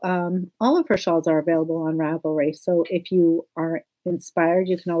 All of her shawls are available on Ravelry. So if you are inspired,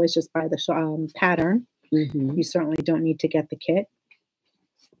 you can always just buy the pattern. Mm-hmm. You certainly don't need to get the kit.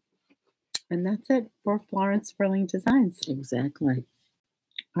 And that's it for Florence Spurling Designs. Exactly.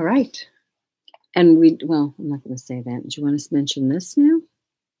 All right. And I'm not going to say that. Do you want us to mention this now?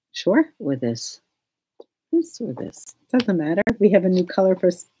 Sure. Or this? This or this? Doesn't matter. We have a new color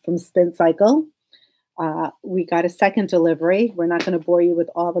from Spin Cycle. We got a second delivery. We're not going to bore you with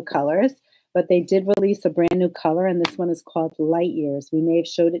all the colors, but they did release a brand new color, and this one is called Light Years. We may have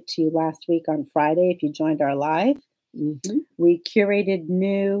showed it to you last week on Friday if you joined our live. Mm-hmm. We curated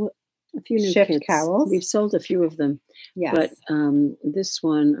a few new shift kits. cowls. We've sold a few of them. Yes. But this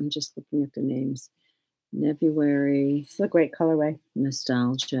one, I'm just looking at the names. Nebuary. It's a great colorway.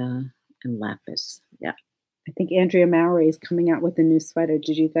 Nostalgia and Lapis. Yeah. I think Andrea Mowry is coming out with a new sweater.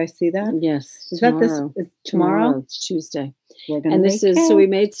 Did you guys see that? Yes. Is that this? Is tomorrow? It's Tuesday. And this is so we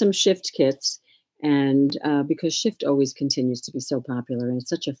made some shift kits, and because shift always continues to be so popular, and it's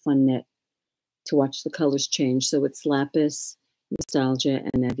such a fun knit to watch the colors change. So it's Lapis, Nostalgia,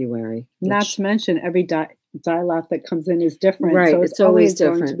 and Nebuary. Not to mention every dye lot that comes in is different. Right. So it's always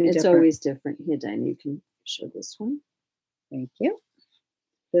different. Going to be it's different. Always different. Here, Dina, you can show this one. Thank you.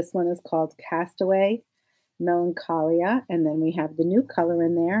 This one is called Castaway Melancholia, and then we have the new color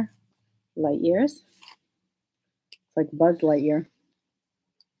in there, Light Years. It's like Buzz Lightyear.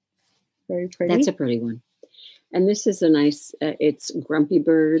 Very pretty. That's a pretty one. And this is a nice, it's Grumpy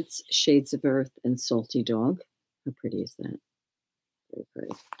Birds, Shades of Earth, and Salty Dog. How pretty is that? Very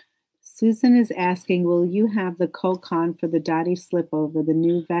pretty. Susan is asking, will you have the Kokon for the Dottie Slipover, the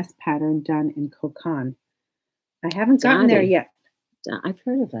new vest pattern done in Kokon? I haven't gotten there yet. I've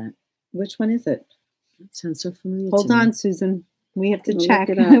heard of that. Which one is it? That sounds so familiar. Hold on, Susan. We have to check.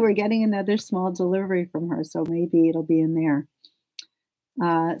 We're getting another small delivery from her, so maybe it'll be in there.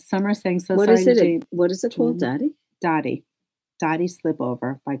 Summer saying, so what sorry. Is it? What is it called, Dottie? Dottie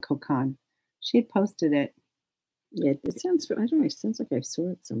Slipover by Kokon. She had posted it. Yeah, it sounds, I don't know, it sounds like I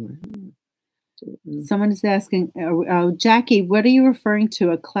saw it somewhere. Someone is asking, Jackie, what are you referring to?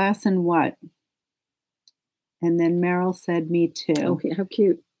 A class in what? And then Meryl said, me too. Oh, how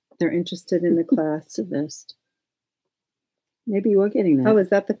cute. They're interested in the class. It's a vest. Maybe you are getting that. Oh, is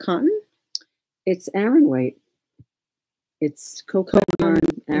that the cotton? It's Aran weight. It's Kokon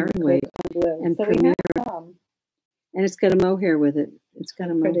Aran weight. And so Premier. And it's got a mohair with it. It's got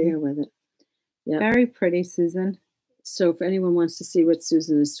a mohair with it. Yeah. Very pretty, Susan. So if anyone wants to see what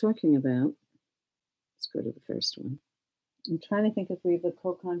Susan is talking about, let's go to the first one. I'm trying to think if we have the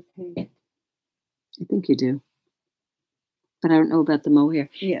Kokon pink. I think you do. But I don't know about the mohair.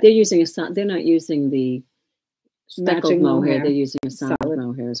 Yeah. They're using they're not using the speckled mohair. They're using a solid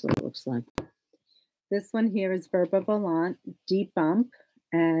mohair is what it looks like. This one here is Verba Volant, Deep Bump,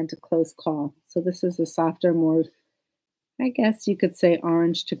 and Close Call. So this is a softer, more, I guess you could say,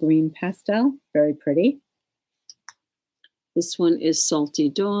 orange to green pastel. Very pretty. This one is Salty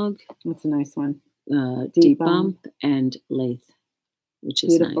Dog. That's a nice one. Deep Bump and Lathe, which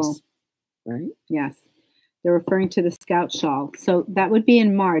is beautiful. Nice. Right? Yes. They're referring to the Scout Shawl. So that would be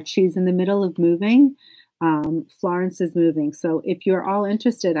in March. She's in the middle of moving. Florence is moving. So if you're all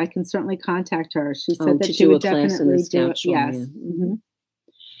interested, I can certainly contact her. She said that she would definitely do it. Yes. Yeah. Mm-hmm.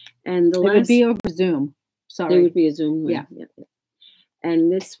 And it would be over Zoom. Sorry. It would be a Zoom. Yeah.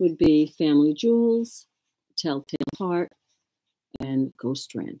 And this would be Family Jewels, Telltale Heart, and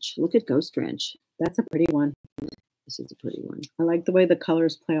Ghost Ranch. Look at Ghost Ranch. That's a pretty one. This is a pretty one. I like the way the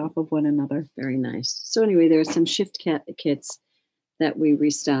colors play off of one another. Very nice. So anyway, there are some shift kits that we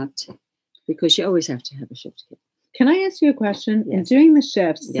restocked because you always have to have a shift kit. Can I ask you a question? Yes. In doing the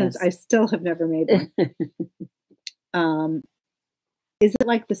shifts, since I still have never made one, is it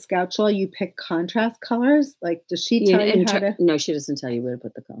like the Scout Shawl? You pick contrast colors? Like, does she tell you how to? No, she doesn't tell you where to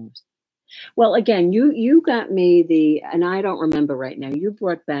put the colors. Well, again, you got me and I don't remember right now. You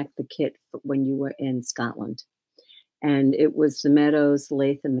brought back the kit when you were in Scotland. And it was the meadows, the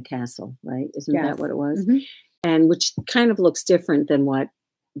lathe, and the castle, right? Isn't that what it was? Mm-hmm. And which kind of looks different than what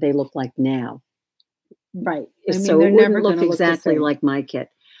they look like now. Right. So it wouldn't look exactly like my kit.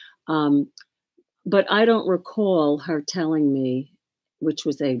 But I don't recall her telling me which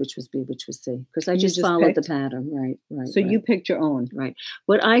was A, which was B, which was C. Because I just followed the pattern. Right. So you picked your own. Right.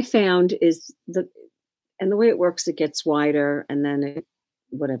 What I found is the way it works, it gets wider and then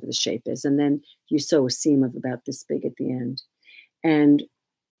whatever the shape is. And then you sew a seam of about this big at the end. And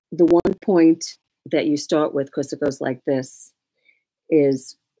the one point that you start with, because it goes like this,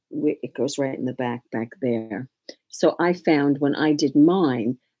 is it goes right in the back there. So I found when I did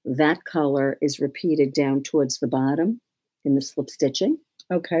mine, that color is repeated down towards the bottom in the slip stitching.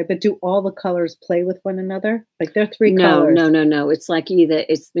 Okay, but do all the colors play with one another? Like there are three colors. No. It's like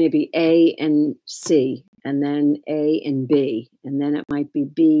it's maybe A and C, and then A and B, and then it might be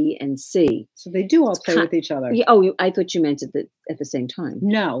B and C. So they do all play with each other. Yeah, I thought you meant it at the same time.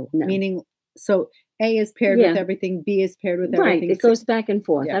 No. Meaning, so A is paired with everything, B is paired with everything. Right, it goes back and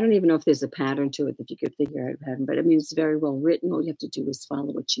forth. Yeah. I don't even know if there's a pattern to it, if you could figure out a pattern, but I mean, it's very well written. All you have to do is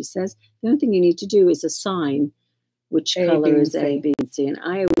follow what she says. The only thing you need to do is assign which color is A, B, and C. And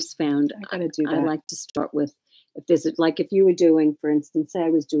I always found I like to start with, if you were doing, for instance, say I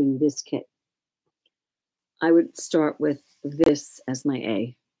was doing this kit, I would start with this as my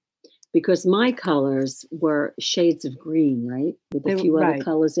A, because my colors were shades of green, right? With a few other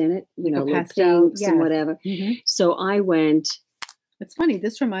colors in it, like pinks and whatever. Mm-hmm. So I went. It's funny.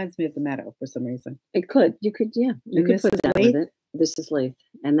 This reminds me of the meadow for some reason. You could put that with it. This is lathe,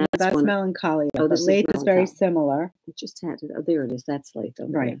 and that's melancholia. Oh, the lathe is very similar. I just had it. Oh, there it is. That's lathe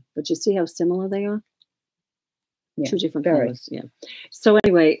over right there. But you see how similar they are? Yeah, two different colors. Yeah. So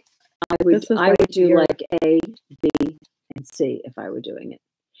anyway, I would do like A, B, and C if I were doing it,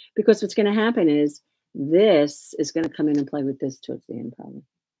 because what's going to happen is this is going to come in and play with this towards the end, probably.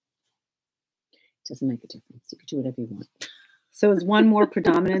 It doesn't make a difference. You can do whatever you want. So is one more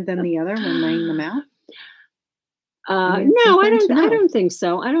predominant than the other when laying them out? No, I don't think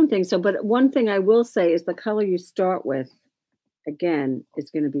so. I don't think so. But one thing I will say is the color you start with, again, is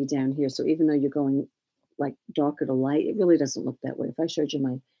going to be down here. So even though you're going like darker to light, it really doesn't look that way. If I showed you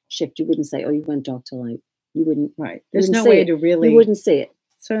my shift, you wouldn't say, oh, you went dark to light. You wouldn't. Right. There's no way to really. You wouldn't see it.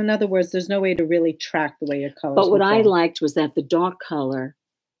 So in other words, there's no way to really track the way your colors. But what I liked was that the dark color,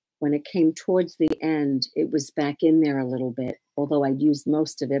 when it came towards the end, it was back in there a little bit, although I used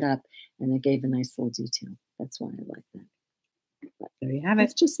most of it up, and it gave a nice little detail. That's why I like that. But there you have it.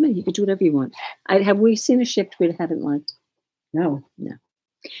 It's just me. You can do whatever you want. Have we seen a shift we haven't liked? No.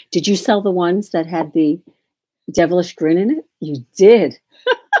 Did you sell the ones that had the devilish grin in it? You did.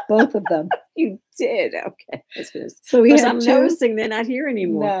 Both of them. You did. Okay. So I'm noticing they're not here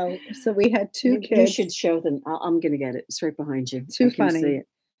anymore. No. So we had two kids. You should show them. I'm going to get it. It's right behind you. Too funny. See it.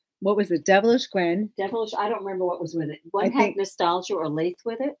 What was it? Devilish Gwen. Devilish. I don't remember what was with it. One had nostalgia or lathe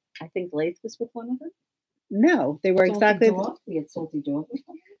with it. I think lathe was with one of them. No, they were exactly. We had Salty Dog.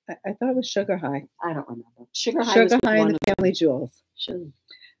 I thought it was Sugar High. I don't remember. Sugar High and the Family Jewels. Sure.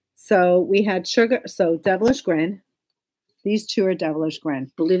 So we had Devilish Gwen. These two are Devilish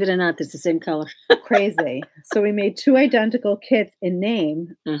Gwen. Believe it or not, it's the same color. Crazy. So we made two identical kits in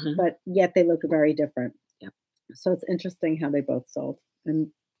name, but yet they look very different. Yep. So it's interesting how they both sold. And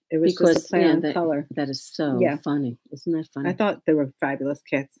it was just a play on color. That is so funny. Isn't that funny? I thought they were fabulous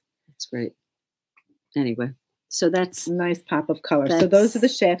kits. That's great. Anyway, so that's a nice pop of color. So those are the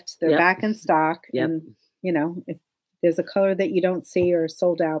shifts. They're back in stock. Yep. And, if there's a color that you don't see or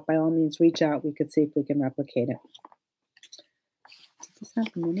sold out, by all means, reach out. We could see if we can replicate it. Did this have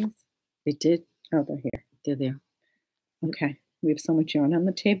the minis? It did. Oh, they're here. They're there. Okay. We have so much yarn on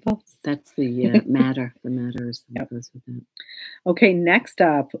the table. That's the matter. The matter is that goes with that. Okay, next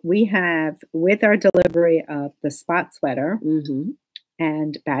up, we have with our delivery of the spot sweater Mm-hmm.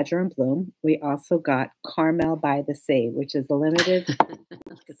 and Badger and Bloom, we also got Carmel by the Sea, which is a limited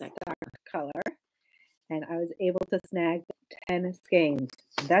Look at that. stock color. And I was able to snag 10 skeins.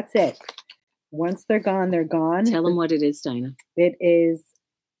 That's it. Once they're gone, they're gone. Tell them what it is, Dina. It is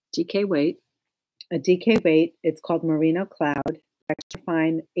DK weight. a DK weight. It's called Merino Cloud. Extra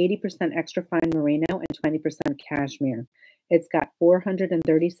fine, 80% extra fine merino and 20% cashmere. It's got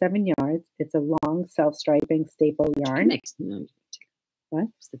 437 yards. It's a long self-striping staple yarn. What? I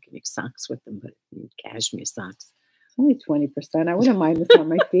was thinking make socks with them, but cashmere socks. It's only 20%. I wouldn't mind this on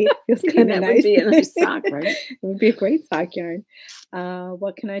my feet. It feels kind of That nice. would be a nice sock, right? It would be a great sock yarn.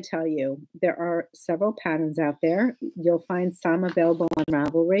 What can I tell you? There are several patterns out there. You'll find some available on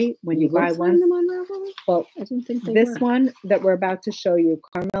Ravelry. When you buy one, them on Ravelry? Well, I didn't think they this were. one that we're about to show you,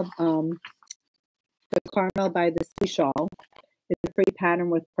 Carmel, the Carmel by the Sea Shawl, is a free pattern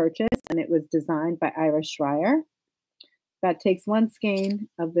with purchase, and it was designed by Ira Schreier. That takes one skein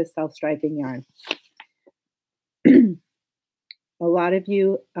of this self-striping yarn. A lot of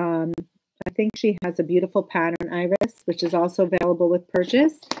you, I think she has a beautiful pattern, Iris, which is also available with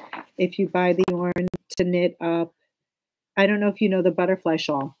purchase. If you buy the yarn to knit up, I don't know if you know the butterfly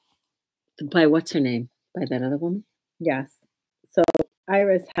shawl. By what's her name? By that other woman? Yes. So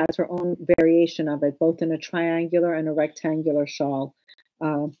Iris has her own variation of it, both in a triangular and a rectangular shawl.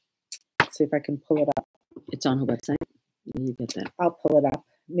 Let's see if I can pull it up. It's on her website. You get that. I'll pull it up.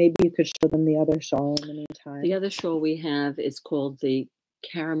 Maybe you could show them the other shawl in the meantime. The other shawl we have is called the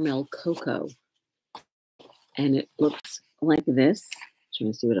Carmel Coco. And it looks like this. I'm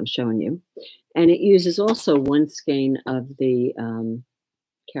trying to see what I'm showing you. And it uses also one skein of the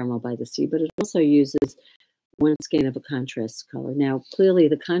Caramel by the Sea, but it also uses one skein of a contrast color. Now, clearly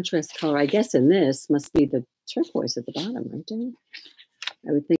the contrast color, I guess in this, must be the turquoise at the bottom, right, Dina?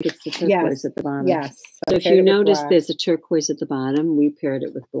 I would think it's the turquoise at the bottom. Yes. So if you notice there's a turquoise at the bottom, we paired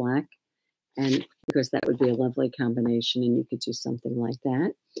it with black. And because that would be a lovely combination, and you could do something like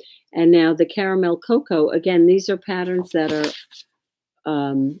that. And now the Caramel Coco, again, these are patterns that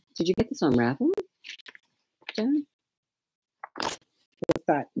are, did you get this on Ravelry? Jen? What's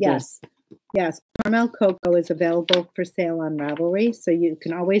that? Yes. Yes. Carmel Coco is available for sale on Ravelry. So you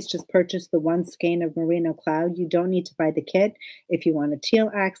can always just purchase the one skein of Merino Cloud. You don't need to buy the kit. If you want a teal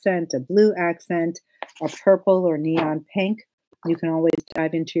accent, a blue accent, a purple or neon pink, you can always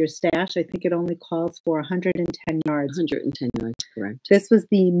dive into your stash. I think it only calls for 110 yards. 110 yards, correct. This was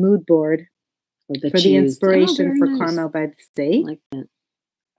the mood board for the inspiration for nice. Carmel by the Sea. I like that.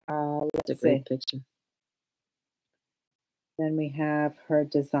 Let's It's a great picture. Then we have her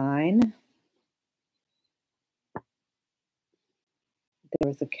design. There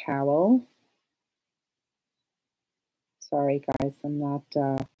was a cowl. Sorry, guys, I'm not,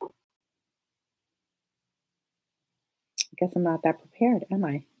 I guess I'm not that prepared, am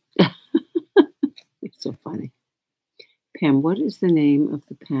I? It's so funny. Pam, what is the name of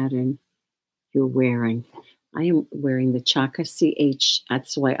the pattern you're wearing? I am wearing the Chaika CH,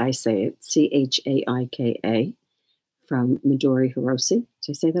 that's the way I say it, Chaika from Midori Hirose. Did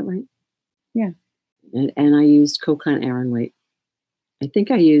I say that right? Yeah. And I used Kokon Aran weight. I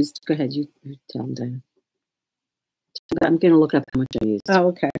think I used, go ahead, you tell them, Dina. I'm going to look up how much I used. Oh,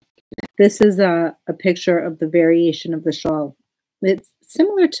 okay. This is a picture of the variation of the shawl. It's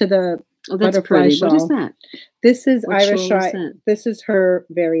similar to the butterfly shawl. What is that? This is Irish. This is her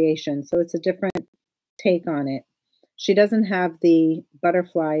variation, so it's a different take on it. She doesn't have the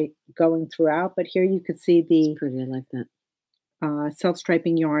butterfly going throughout, but here you could see the It's pretty. I like that.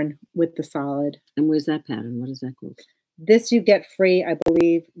 Self-striping yarn with the solid. And where's that pattern? What is that called? This you get free, I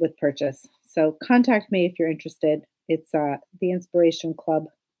believe, with purchase. So contact me if you're interested. It's the Inspiration Club.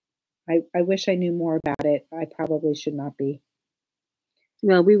 I wish I knew more about it. I probably should not be.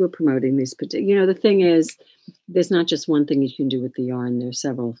 Well, we were promoting these particular. You know, the thing is, there's not just one thing you can do with the yarn. There's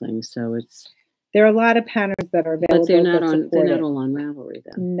several things. So there are a lot of patterns that are available. But they're not on. They're not all on Ravelry,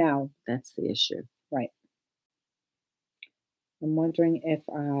 though. No, that's the issue. Right. I'm wondering if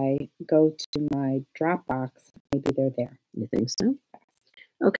I go to my Dropbox, maybe they're there. You think so?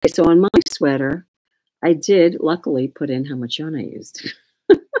 Okay, so on my sweater, I did luckily put in how much yarn I used.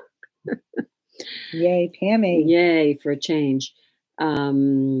 Yay, Pammy. Yay, for a change.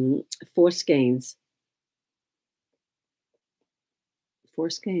 4 skeins. 4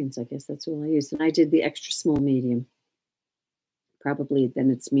 skeins, I guess that's all I used. And I did the extra small medium. Probably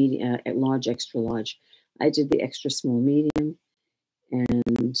then it's medium, large, extra large. I did the extra small medium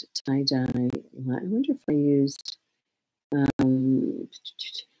and tie-dye. I wonder if I used,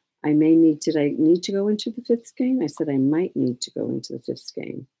 I may need, did I need to go into the 5th skein? I said I might need to go into the 5th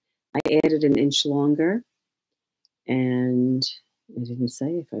skein. I added an inch longer, and I didn't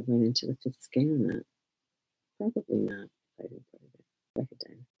say if I went into the 5th skein or not. Probably not. I didn't put it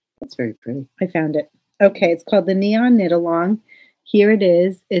in. That's very pretty. I found it. Okay, it's called the Neon Knit Along. Here it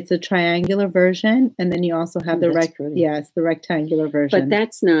is. It's a triangular version, and then you also have the the rectangular version. But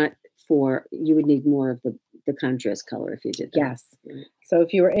that's not for, you would need more of the contrast color if you did that. Yes. Right. So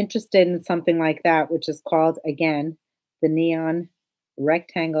if you were interested in something like that, which is called, again, the Neon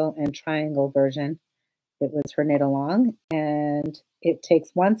Rectangle and Triangle version, it was her knit along, and it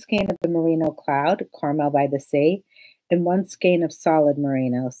takes 1 skein of the Merino Cloud, Carmel by the Sea, and 1 skein of solid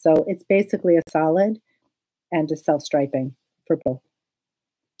merino. So it's basically a solid and a self-striping for both.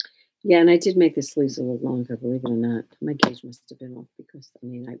 Yeah, and I did make the sleeves a little longer, believe it or not. My gauge must have been off because, I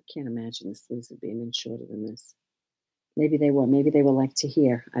mean, I can't imagine the sleeves would be any shorter than this. Maybe they were. Maybe they were like to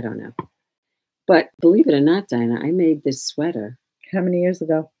here. I don't know. But believe it or not, Dinah, I made this sweater. How many years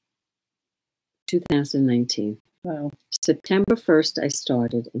ago? 2019. Wow. September 1st, I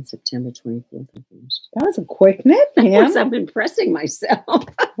started, and September 24th, I finished. That was a quick knit, man. I'm impressing myself.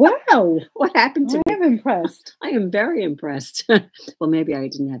 Wow. What happened to me? I am impressed. I am very impressed. Well, maybe I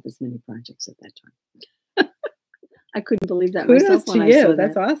didn't have as many projects at that time. I couldn't believe that myself when I saw that.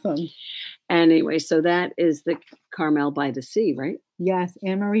 That's awesome. Anyway, so that is the Carmel by the Sea, right? Yes,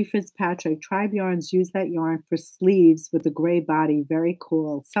 Anne-Marie Fitzpatrick. Tribe Yarns use that yarn for sleeves with a gray body. Very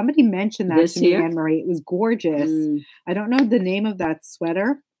cool. Somebody mentioned that to me, Anne-Marie. It was gorgeous. I don't know the name of that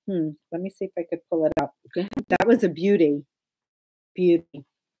sweater. Let me see if I could pull it up. That was a beauty. Beauty.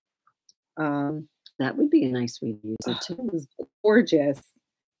 That would be a nice way to use it too. It was gorgeous.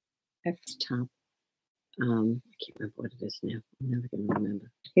 Top. I can't remember what it is now. I'm never going to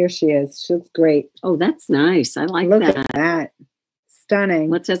remember. Here she is. She looks great. Oh, that's nice. I like Look that. Look at that. Stunning.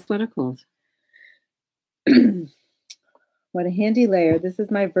 What's that sweater called? What a handy layer. This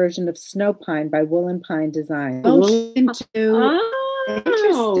is my version of Snow Pine by Woolen Pine Design. Interesting.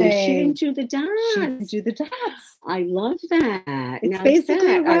 She didn't do the dots. She didn't do the dots. I love that. It's now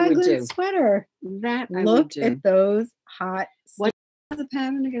basically a raglan sweater. That I Look would do. at those hot. What's the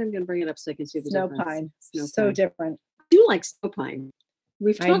pattern again? I'm going to bring it up so I can see the Snow difference. Pine. Snow so Pine. Different. I do like Snow Pine.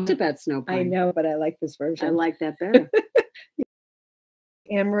 We've talked about Snow Pine. I know, but I like this version. I like that better.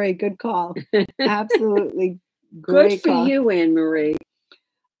 Anne-Marie, good call. Absolutely great call. Good for you, Anne-Marie.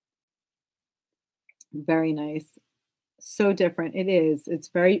 Very nice. So different. It is. It's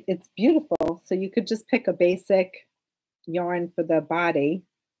beautiful. So you could just pick a basic yarn for the body.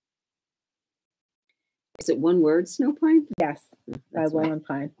 Is it one word, Snow Pine? Yes, by Woolen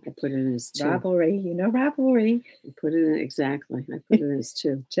Pine. I put it in as 2. Ravelry. You know Ravelry. I put it in, exactly. I put it in as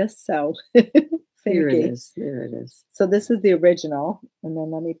 2. Just so. Here it is. There it is. So this is the original. And then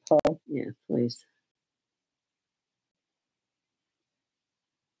let me pull. Yeah, please.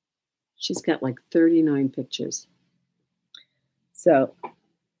 She's got like 39 pictures. So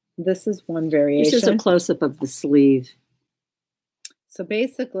this is one variation. This is a close-up of the sleeve. So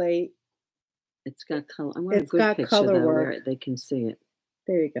basically, it's got color. I want a good picture color though, where they can see it.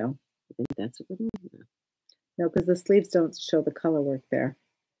 There you go. I think that's a good one. No, because the sleeves don't show the color work there.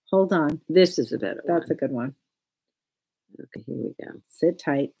 Hold on. This is a better one. That's a good one. Okay, here we go. Sit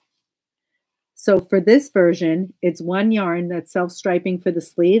tight. So for this version, it's one yarn that's self-striping for the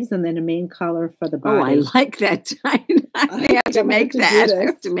sleeves and then a main color for the body. Oh, I like that. I have to make that. I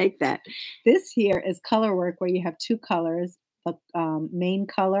have to make that. This here is color work where you have 2 colors, a main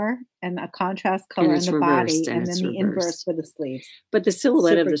color and a contrast color in the body, and then the inverse for the sleeves. But the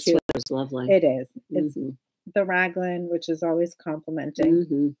silhouette of the sweater is lovely. It is. It's the raglan, which is always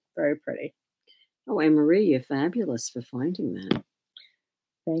complimenting. Very pretty. Oh, Anne-Marie, you're fabulous for finding that.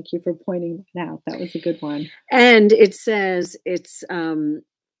 Thank you for pointing that out. That was a good one. And it says it's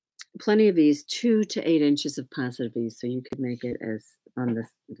plenty of ease, 2 to 8 inches of positive ease. So you could make it as on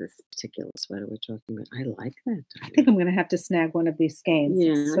this particular sweater we're talking about. I like that. I think I'm going to have to snag one of these skeins.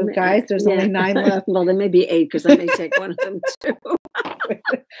 Yeah. So guys, there's only 9 left. Well, there may be 8 because I may take one of them too.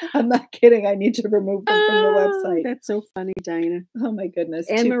 I'm not kidding. I need to remove them from the website. That's so funny, Dina. Oh my goodness.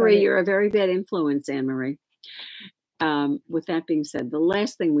 Anne-Marie, you're a very bad influence, Anne-Marie. With that being said, the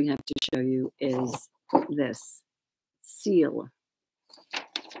last thing we have to show you is this Sille.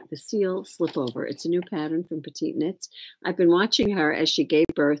 The Sille Slipover. It's a new pattern from Petite Knits. I've been watching her as she gave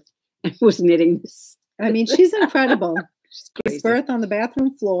birth and was knitting this. I mean, she's incredible. She gives birth on the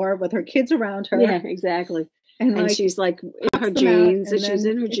bathroom floor with her kids around her. Yeah, exactly. And she's like in her jeans, and she's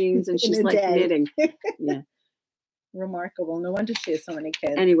in her jeans, and she's like knitting. Yeah. Remarkable. No wonder she has so many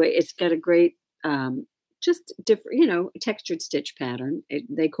kids. Anyway, it's got a great just different, you know, textured stitch pattern.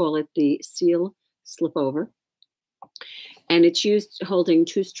 They call it the Sille Slipover. And it's used holding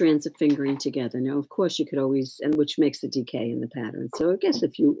 2 strands of fingering together. Now, of course, you could always, and which makes a DK in the pattern. So I guess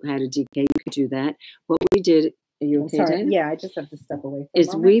if you had a DK, you could do that. What we did, are you okay, sorry. Dina? Yeah, I just have to step away.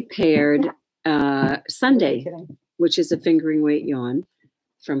 Is we paired Sunday, which is a fingering weight yarn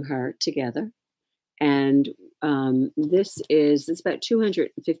from her together. And it's about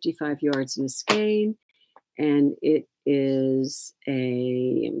 255 yards in a skein. And it is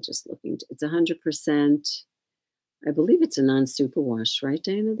I'm just looking, it's 100%, I believe it's a non-superwash, right,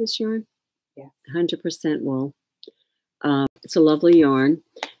 Dana, this yarn? Yeah. 100% wool. It's a lovely yarn.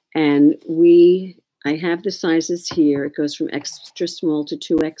 And I have the sizes here. It goes from extra small to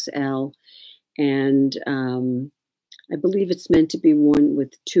 2XL. And I believe it's meant to be worn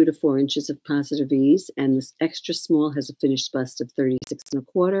with 2 to 4 inches of positive ease. And this extra small has a finished bust of 36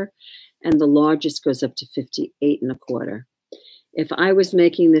 1/4. And the largest goes up to 58 1/4. If I was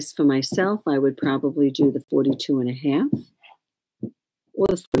making this for myself, I would probably do the 42 1/2 or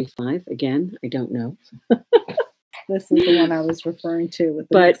the 45. Again, I don't know. This is the one I was referring to with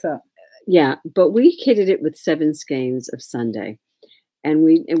the mix-up. Yeah, but we kitted it with 7 skeins of Sunday. And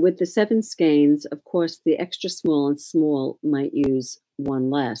with the 7 skeins, of course, the extra small and small might use 1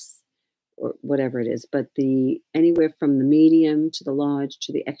 less or whatever it is. But anywhere from the medium to the large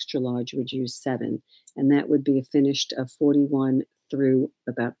to the extra large would use 7. And that would be a finished of 41 through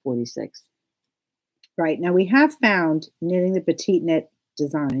about 46. Right. Now, we have found knitting the Petite knit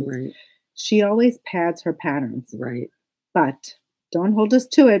designs. Right. She always pads her patterns. Right. But don't hold us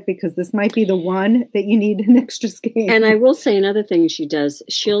to it, because this might be the one that you need an extra skein. And I will say another thing she does.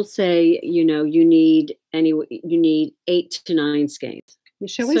 She'll say, you know, you need 8 to 9 skeins.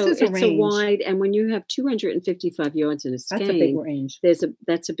 She always does a range. It's a wide, and when you have 255 yards in a skein, that's a big range.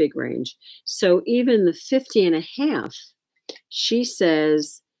 That's a big range. So even the 50 1/2, she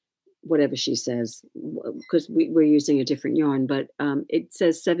says, whatever she says, because we're using a different yarn, but it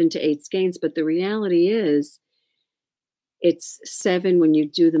says 7 to 8 skeins. But the reality is, it's 7 when you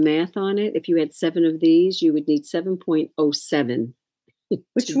do the math on it. If you had 7 of these, you would need 7.07.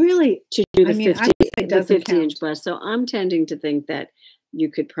 Which really, to do the 50-inch bust. So I'm tending to think that you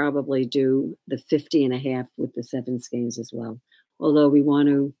could probably do the 50 1/2 with the 7 skeins as well. Although we want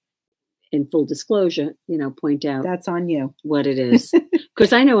to, in full disclosure, you know, point out that's on you what it is.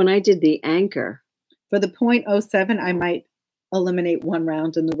 Because I know when I did the anchor for the 0.07, I might eliminate 1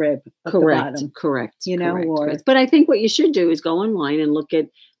 round in the rib. Correct. You know, correct. But I think what you should do is go online and look at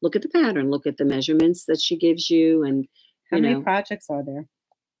the pattern, look at the measurements that she gives you, and how many projects are there?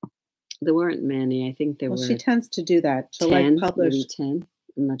 There weren't many. I think there were. She tends to do that. She'll 10, like publish maybe 10.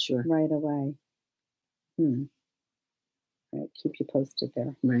 I'm not sure. Right away. Right, keep you posted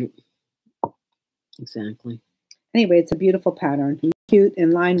there. Right. Exactly. Anyway, it's a beautiful pattern. Cute, in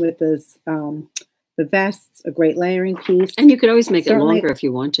line with this, the vests, a great layering piece. And you could always make it longer if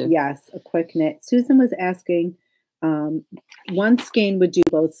you want to. Yes, a quick knit. Susan was asking, 1 skein would do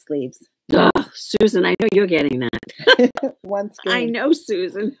both sleeves. Susan, I know you're getting that. 1 skein. I know,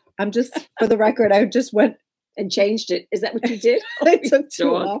 Susan. I'm just, for the record, I just went and changed it. Is that what you did? I took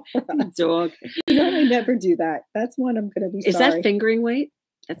 2 off. Dog. You know, I never do that. That's one I'm going to be sorry. Is that fingering weight?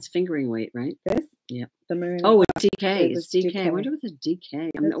 That's fingering weight, right? This? Yeah. The maroon. Oh, it's DK. It's DK. I wonder what the DK.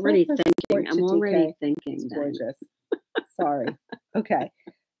 I'm already thinking. I'm already thinking. It's gorgeous. Sorry. Okay.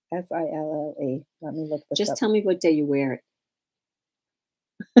 Sille. Let me look this Just up. tell me what day you wear it.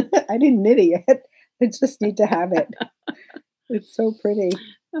 I didn't knit it yet. I just need to have it. It's so pretty.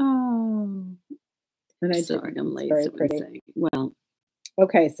 Oh. And sorry, I'm late. Very pretty. Well.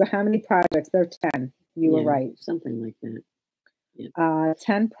 Okay, so how many projects? There are 10. You were right. Something like that. Yeah.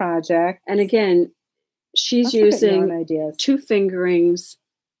 10 projects. And again, she's using 2 fingerings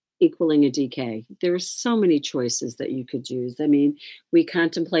equaling a DK. There are so many choices that you could use. I mean, we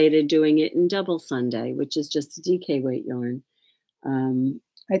contemplated doing it in double Sunday, which is just a DK weight yarn.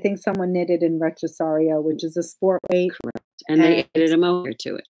 I think someone knitted in Retrosario, which is a sport weight. Correct. And they added a mohair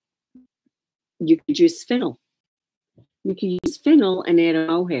to it. You could use fennel. You can use fennel and add a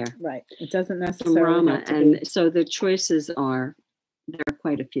mohair. Right. It doesn't necessarily have to and be. So the choices there are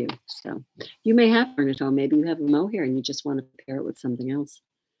quite a few. So you may have one at home. Maybe you have a mohair and you just want to pair it with something else.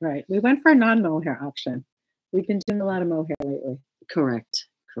 Right. We went for a non-mohair option. We've been doing a lot of mohair lately. Correct.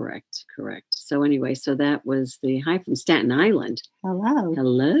 So anyway, so that was the hi from Staten Island. Hello.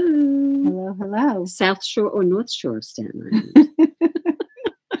 Hello. South Shore or North Shore of Staten Island.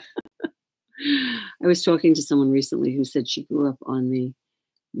 I was talking to someone recently who said she grew up on the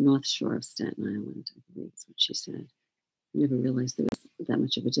North Shore of Staten Island. I believe that's what she said. I never realized there was that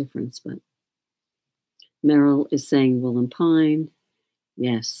much of a difference, but Meryl is saying wool and pine.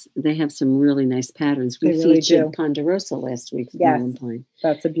 Yes, they have some really nice patterns. We really featured do. Ponderosa last week for Yes, wool and pine.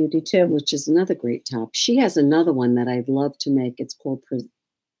 That's a beauty too. Which is another great top. She has another one that I'd love to make. It's called Prismatic.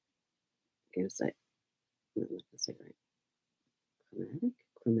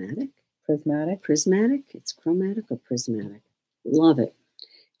 It's chromatic or prismatic. Love it.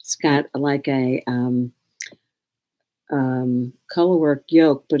 It's got like a colorwork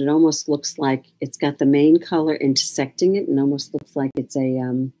yoke, but it almost looks like it's got the main color intersecting it, and almost looks like it's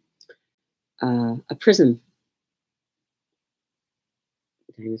a prism.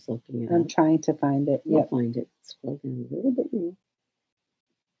 Dina's looking at it. I'm trying to find it. You'll find it. Scroll down a little bit more.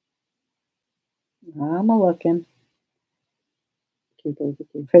 I'm looking. Can't believe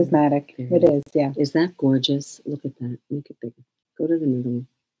it. Prismatic. It is, yeah. Is that gorgeous? Look at that. Make it bigger. Go to the middle one.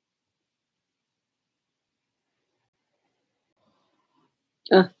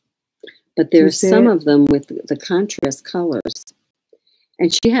 But there's some of them with the contrast colors.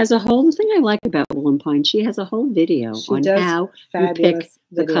 And she has a whole thing I like about wool and pine. She has a whole video on how you pick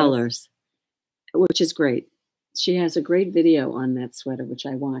the colors, which is great. She has a great video on that sweater, which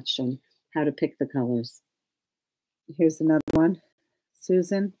I watched, on how to pick the colors. Here's another one.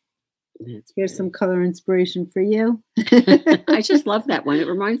 Susan, here's some color inspiration for you. I just love that one. It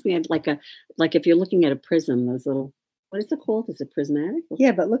reminds me of like if you're looking at a prism, those little, what is it called? Is it prismatic?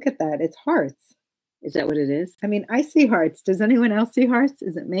 Yeah, but look at that. It's hearts. Is that what it is? I mean, I see hearts. Does anyone else see hearts?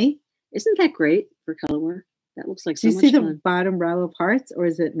 Is it me? Isn't that great for color work? That looks like so much fun. Do you see the bottom row of hearts, or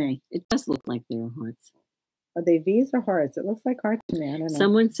is it me? It does look like there are hearts. Are they V's or hearts? It looks like hearts to me. I don't know.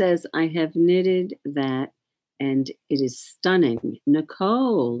 Someone says, I have knitted that and it is stunning.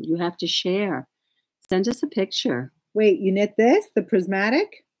 Nicole, you have to share. Send us a picture. Wait, you knit this? The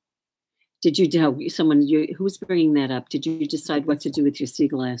prismatic? Did you tell someone, who's bringing that up? Did you decide what to do with your sea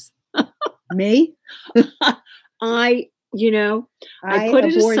glass? Me? I put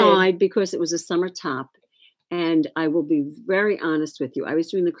it aside because it was a summer top. And I will be very honest with you. I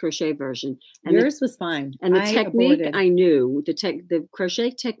was doing the crochet version. And yours was fine. And the technique I knew. The crochet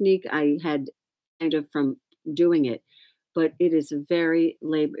technique I had kind of from doing it. But it is very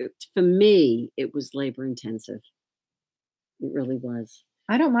for me, it was labor intensive. It really was.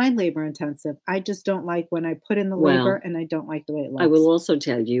 I don't mind labor intensive. I just don't like when I put in the labor, and I don't like the way it looks. I will also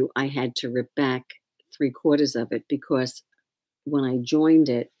tell you, I had to rip back 3/4 of it because when I joined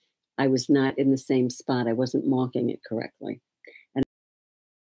it, I was not in the same spot. I wasn't marking it correctly. And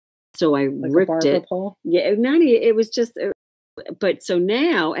so I ripped it. Pole? Yeah, it was just, but so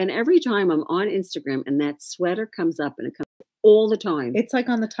now, and every time I'm on Instagram and that sweater comes up, and it comes all the time. It's like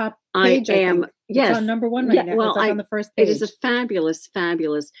on the top page. Yes. It's on number 1 right now. Well, it's like on the first page. It is a fabulous.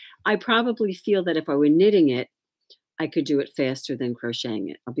 I probably feel that if I were knitting it, I could do it faster than crocheting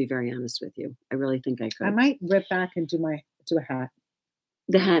it. I'll be very honest with you. I really think I could. I might rip back and do a hat.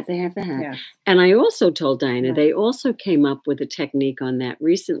 The hat, they have the hat. Yes. And I also told Dina, they also came up with a technique on that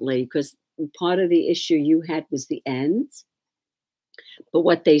recently, because part of the issue you had was the ends. But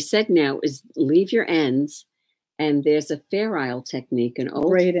what they said now is leave your ends, and there's a Fair Isle technique, an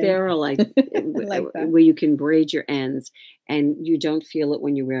old Fair Isle like where you can braid your ends, and you don't feel it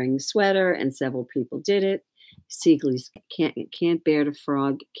when you're wearing the sweater, and several people did it. Siegley's can't bear to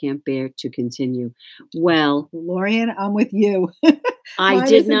frog, can't bear to continue. Well, Lorian, I'm with you. I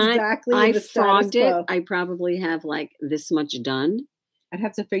did not. Exactly I frogged it. I probably have like this much done. I'd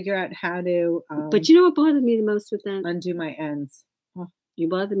have to figure out how to. But you know what bothered me the most with that? Undo my ends. Oh. You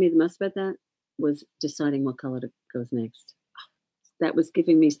bothered me the most about that was deciding what color goes next. That was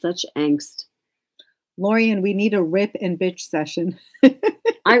giving me such angst. Lorian, we need a rip and bitch session.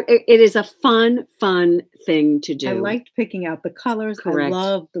 It is a fun thing to do. I liked picking out the colors. Correct. I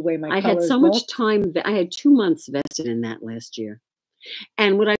loved the way my colors had so much time. I had 2 months vested in that last year.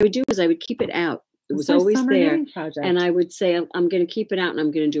 And what I would do is I would keep it out. It was always there. And I would say, I'm going to keep it out and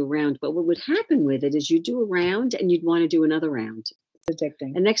I'm going to do a round. But what would happen with it is you do a round and you'd want to do another round. It's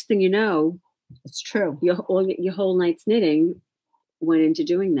addicting. And next thing you know, it's true. Your whole night's knitting went into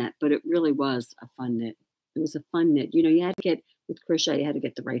doing that. But it really was a fun knit. It was a fun knit. You know, you had to get, with crochet, you had to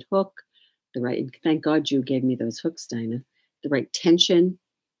get the right hook, thank God you gave me those hooks, Dina, the right tension,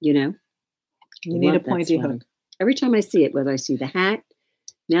 you know. You need a pointy hook. Every time I see it, whether I see the hat,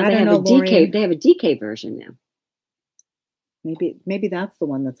 now they have a DK. They have a DK version now. Maybe that's the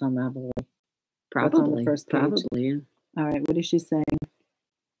one that's on Ravelry. Probably on the first page. Probably. Yeah. All right. What is she saying?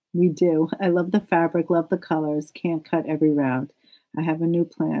 We do. I love the fabric. Love the colors. Can't cut every round. I have a new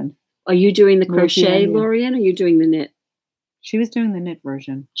plan. Are you doing the crochet, Lorian, or are you doing the knit? She was doing the knit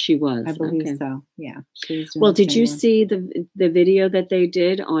version. She was. I believe okay. so. Yeah. She was doing Well, the did same you one. see the video that they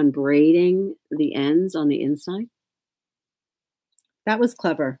did on braiding the ends on the inside? That was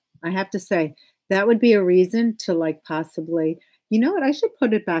clever. I have to say, that would be a reason to like possibly, you know what? I should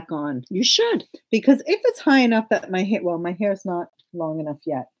put it back on. You should. Because if it's high enough that my hair's not long enough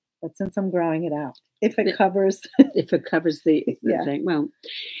yet, but since I'm growing it out, if it covers. If it covers the Yeah. thing. Well,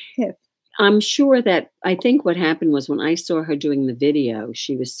 If. I'm sure that, I think what happened was when I saw her doing the video,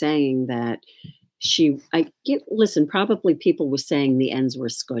 she was saying that listen, probably people were saying the ends were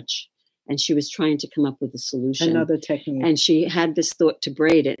scotch, and she was trying to come up with a solution. Another technique. And she had this thought to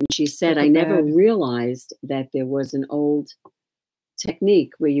braid it. And she said, I never realized that there was an old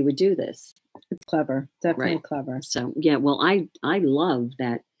technique where you would do this. It's clever. Definitely Right. clever. So, yeah, well, I love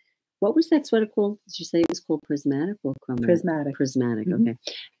that. What was that sweater called? Did you say it was called prismatic or chromatic? Prismatic. Prismatic, Mhm. okay.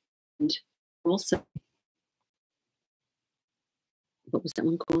 And also, what was that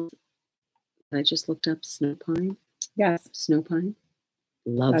one called? I just looked up snow pine. Yes. Snow pine.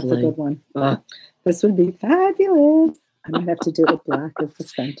 Lovely. That's a good one. Oh. This would be fabulous. I might have to do it black as the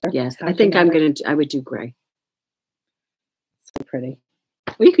center. Yes, I think I would do gray. So pretty.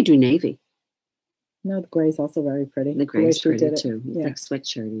 Or you could do navy. No, the gray is also very pretty. The gray is she pretty did it. too. It's Yeah. like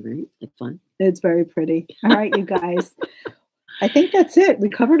sweatshirty, right? Like fun. It's very pretty. All right, you guys. I think that's it. We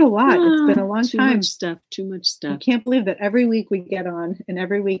covered a lot. It's been a long time. Too much I stuff. can't believe that every week we get on and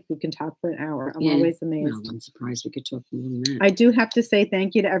every week we can talk for an hour. I'm always amazed. No, I'm surprised we could talk more than that. I do have to say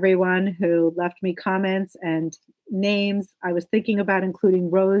thank you to everyone who left me comments and names. I was thinking about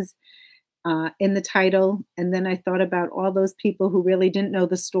including Rose in the title, and then I thought about all those people who really didn't know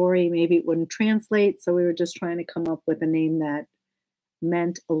the story. Maybe it wouldn't translate, so we were just trying to come up with a name that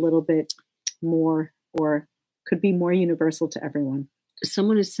meant a little bit more or could be more universal to everyone.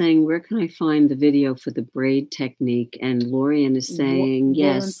 Someone is saying, where can I find the video for the braid technique? And Lorian is saying,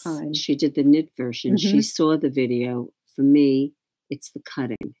 yes, she did the knit version. Mm-hmm. She saw the video. For me, it's the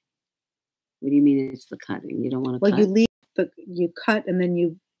cutting. What do you mean it's the cutting? You don't want to cut? Well, you cut and then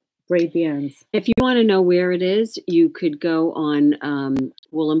you braid the ends. If you want to know where it is, you could go on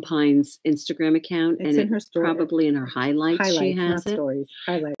Wool and Pine's Instagram account. It's in her story. Probably in her highlights she has it. Stories.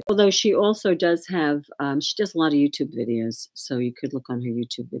 Highlights. Although she also does have, she does a lot of YouTube videos. So you could look on her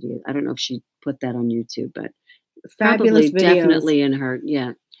YouTube video. I don't know if she put that on YouTube, but fabulous probably videos. Definitely in her,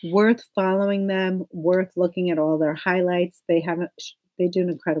 yeah. Worth following them, worth looking at all their highlights. They do an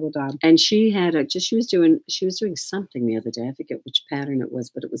incredible job. And she had she was doing something the other day. I forget which pattern it was,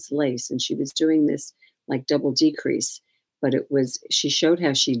 but it was lace. And she was doing this like double decrease, but she showed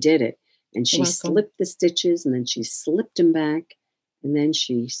how she did it. And she slipped the stitches and then she slipped them back and then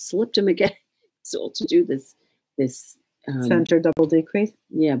she slipped them again. So to do this center double decrease.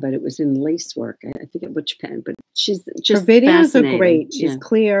 Yeah, but it was in lace work. I forget which pattern, but she's just her videos are great. She's yeah.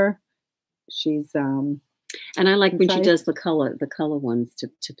 clear. She's and I like when she does the color ones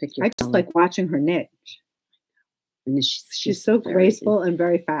to pick your I just color. like watching her knit. And she's so graceful and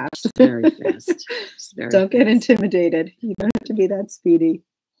very fast. Very fast. Don't get intimidated. You don't have to be that speedy.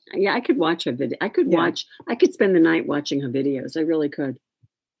 Yeah, I could watch her video. I could spend the night watching her videos. I really could.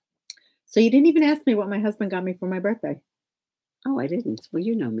 So you didn't even ask me what my husband got me for my birthday. Oh, I didn't. Well,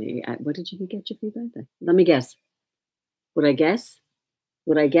 you know me. What did you get you for your birthday? Let me guess. Would I guess?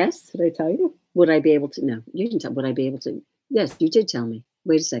 Did I tell you? Would I be able to? No, you didn't tell. Would I be able to? Yes, you did tell me.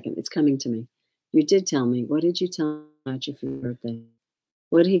 Wait a second. It's coming to me. You did tell me. What did you tell me about you for your birthday?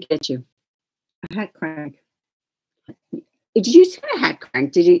 What did he get you? A hat crank. Did you say a hat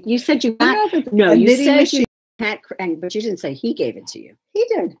crank? Did you? You said you got. No, you said you hat crank, but you didn't say he gave it to you. He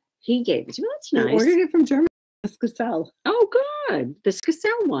did. He gave it to you. Well, that's nice. I ordered it from Germany. The Skacel. Oh, good. The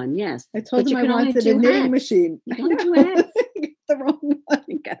Skacel one, yes. I told him I wanted a knitting machine. You can do hats. The wrong one.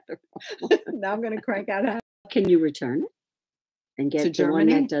 You got the wrong one. Now I'm going to crank out hats. Can you return it and get to the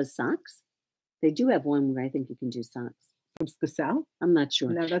Germany? One that does socks? They do have one where I think you can do socks. From Skacel? I'm not sure.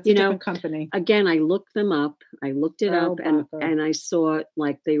 No, that's a different company. Again, I looked them up. I looked it up and I saw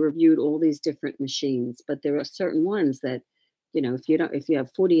like they reviewed all these different machines, but there are certain ones that, if you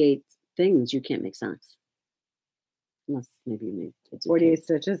have 48 things, you can't make socks. Unless maybe you made 48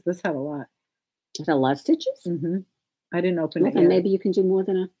 stitches. This had a lot. It had a lot of stitches? Mm-hmm. I didn't open it yet. And maybe you can do more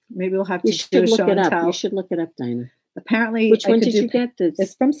than Maybe we'll have to do a show and tell. You should look it up, Dinah. Apparently, which one did you get?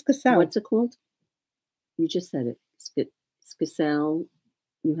 It's from Skacel. What's it called? You just said it. Skacel.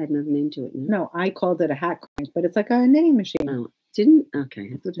 You had another name to it. No, I called it a hat crank, but it's like a knitting machine. Oh, didn't?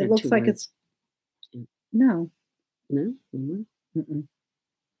 Okay. It looks like it's. No. No? Mm-mm.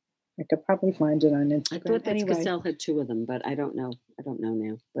 I could probably find it on Instagram. I thought that Skacel had two of them, but I don't know. I don't know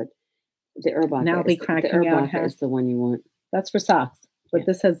now. But the Erbach now be cracking out is the one you want. That's for socks. But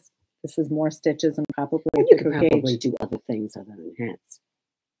Yeah. this is more stitches and probably And a you thicker could probably gauge. do other things other than hats.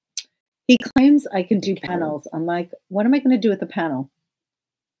 He claims I can do panels. I'm like, what am I going to do with the panel?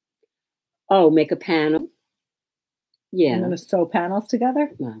 Oh, make a panel? Yeah. I'm going to sew panels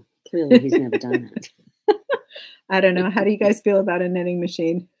together? Well, clearly he's never done that. I don't know. How do you guys feel about a knitting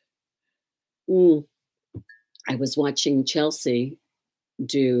machine? I was watching Chelsea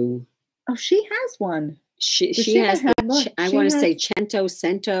do. Oh, she has one. She has. I want to say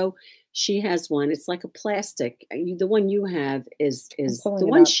Cento. She has one. It's like a plastic. The one you have is the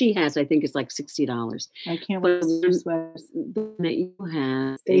one she has. I think is like $60. I can't wait. The one that you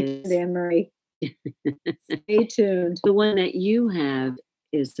have. Stay tuned, Anne-Marie. Stay tuned. The one that you have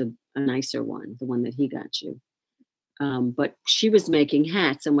is a nicer one. The one that he got you. But she was making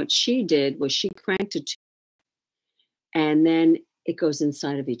hats, and what she did was she cranked it, and then it goes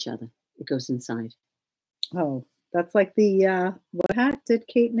inside of each other. It goes inside. Oh, that's like the what hat did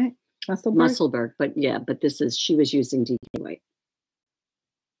Kate knit? Musselburgh, but she was using DK weight.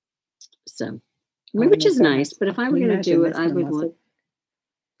 So, which is nice. But if I were going to do it, I would want.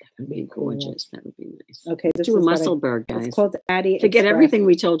 That would be gorgeous. That would be nice. Okay, let's do a Musselburgh, guys. It's called Addie. Forget everything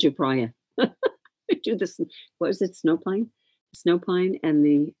we told you prior. Do this. What is it? Snow pine and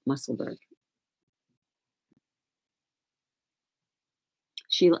the Musselburgh.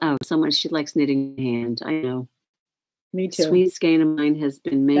 She likes knitting hand. I know. Me too. Sweet skein of mine has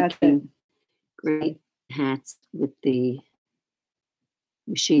been making great hats with the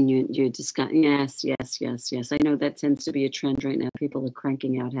machine you're discussing. Yes. I know that tends to be a trend right now. People are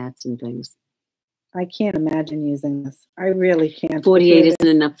cranking out hats and things. I can't imagine using this. I really can't. 48 isn't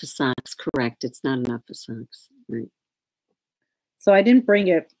enough for socks. Correct. It's not enough for socks. Right. So I didn't bring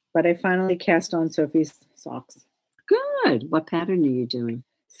it, but I finally cast on Sophie's socks. Good. What pattern are you doing?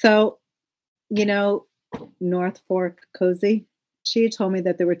 So, North Fork Cozy, she had told me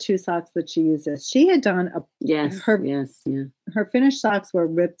that there were 2 socks that she uses. She had done her finished socks were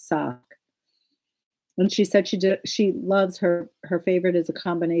ribbed sock. And she said she loves her favorite is a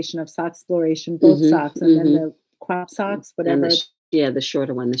combination of sock exploration, both socks, and then the crop socks, whatever. The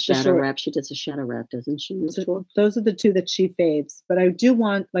shorter one, the shadow wrap. She does a shadow wrap, doesn't she? So those are the 2 that she faves. But I do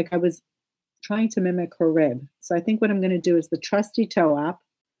want, I was trying to mimic her rib. So I think what I'm going to do is the Trusty Toe Up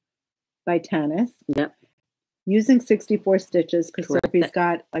by Tanis. Yep. Using 64 stitches because Sophie's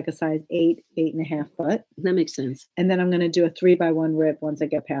got like a size 8.5 foot. That makes sense. And then I'm going to do a 3x1 rib once I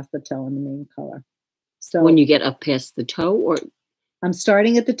get past the toe in the main color. So when you get up past the toe, or I'm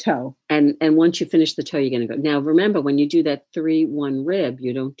starting at the toe. And once you finish the toe, you're going to go. Now, remember, when you do that 3-1 rib,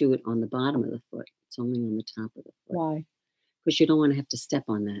 you don't do it on the bottom of the foot. It's only on the top of the foot. Why? Because you don't want to have to step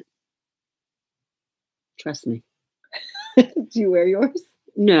on that. Trust me. Do you wear yours?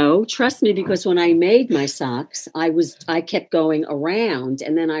 No, trust me, because when I made my socks, I kept going around,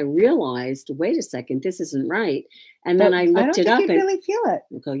 and then I realized, wait a second, this isn't right. And then I looked it up. You really feel it.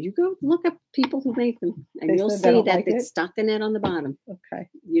 You go look up people who make them, and you'll see that it's stockinette on the bottom. Okay.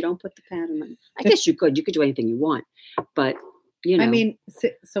 You don't put the pattern on. I guess you could. You could do anything you want, but I mean,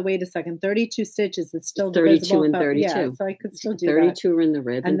 so wait a second. 32 stitches is still 32 and 32. Yeah, so I could still do 32 are in the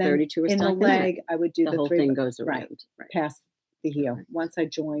rib, and 32 are in the leg. I would do the whole thing goes around past the heel once I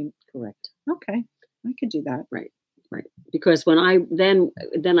join. Correct. Okay, I could do that. Right. Because when I then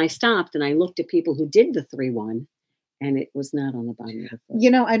I stopped and I looked at people who did the 3-1, and it was not on the bottom of the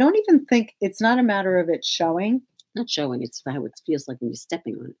foot. I don't even think it's not a matter of it showing. Not showing. It's how it feels like when you're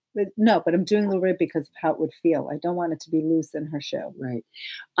stepping on it. But I'm doing the rib because of how it would feel. I don't want it to be loose in her shoe. Right.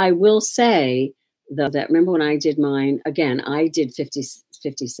 I will say though that remember when I did mine again, I did 56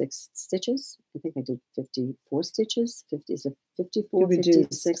 stitches. I think I did 54 stitches. 54,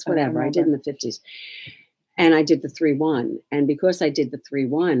 56, whatever. I did in the 50s. And I did the 3-1. And because I did the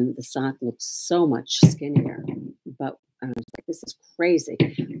 3-1, the sock looked so much skinnier. But I was like, this is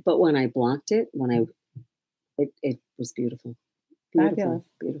crazy. But when I blocked it, it was beautiful. Fabulous.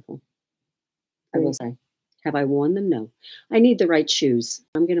 Beautiful. I will say. Have I worn them? No. I need the right shoes.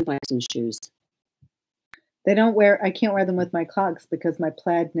 I'm going to buy some shoes. I can't wear them with my clogs because my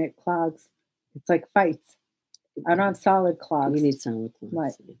plaid knit clogs, it's like fights. I don't have solid clogs. You need solid clogs.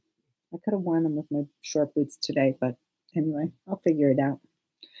 Right. I could have worn them with my short boots today, but anyway, I'll figure it out.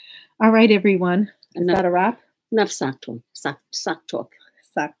 All right, everyone. Is that a wrap? Enough sock talk. Sock talk.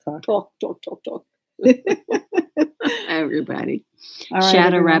 Sock talk. Talk. Everybody. All right,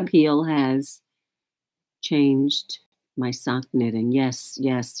 Shadow Wrap Heel has changed my sock knitting. Yes.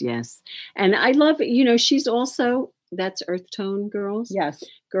 And I love it. She's also, that's Earth Tone Girls. Yes.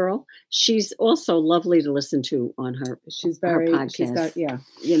 Girl. She's also lovely to listen to on her podcast. She's got,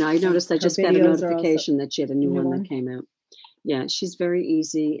 I noticed I just got a notification that she had a new one that came out. Yeah, she's very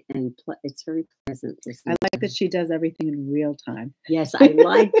easy and it's very pleasant. I like that she does everything in real time. Yes, I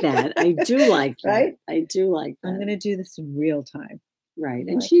like that. I do like that. Right? I do like that. I'm going to do this in real time. Right.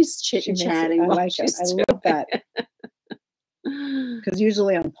 And she's chit-chatting. I like it. I love that. Because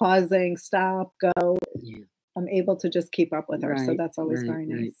usually I'm pausing, stop, go. Yeah. I'm able to just keep up with her. So that's always very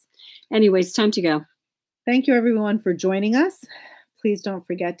nice. Anyway, it's time to go. Thank you, everyone, for joining us. Please don't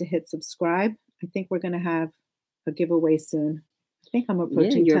forget to hit subscribe. I think we're going to have a giveaway soon. I think I'm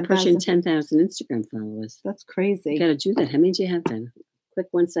approaching 10,000. You're approaching 10,000 Instagram followers. That's crazy. You got to do that. How many do you have then? Quick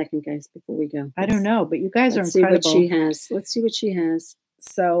 1 second, guys, before we go. I don't know, but you guys are incredible. Let's see what she has. Let's see what she has.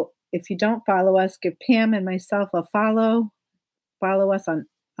 So if you don't follow us, give Pam and myself a follow. Follow us on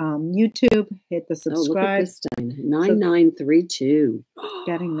YouTube. Hit the subscribe. Oh, look at this time. 9932.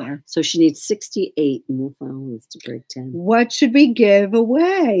 Getting there. So she needs 68 more followers to break 10. What should we give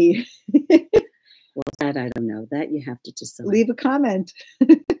away? Well, that I don't know. That you have to decide. Leave a comment.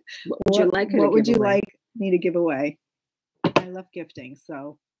 What would you like me to give away? I love gifting,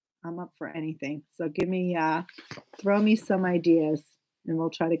 so I'm up for anything. So give me, throw me some ideas, and we'll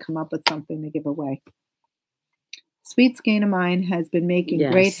try to come up with something to give away. Sweet Skein of mine has been making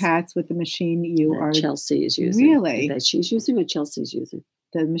great hats with the machine Chelsea is using. Really? That she's using or Chelsea's using?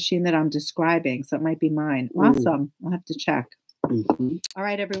 The machine that I'm describing, so it might be mine. Awesome. I'll have to check. Mm-hmm. All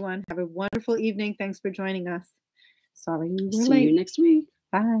right, everyone. Have a wonderful evening. Thanks for joining us. Sorry we were late. See you next week.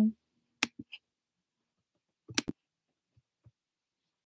 Bye.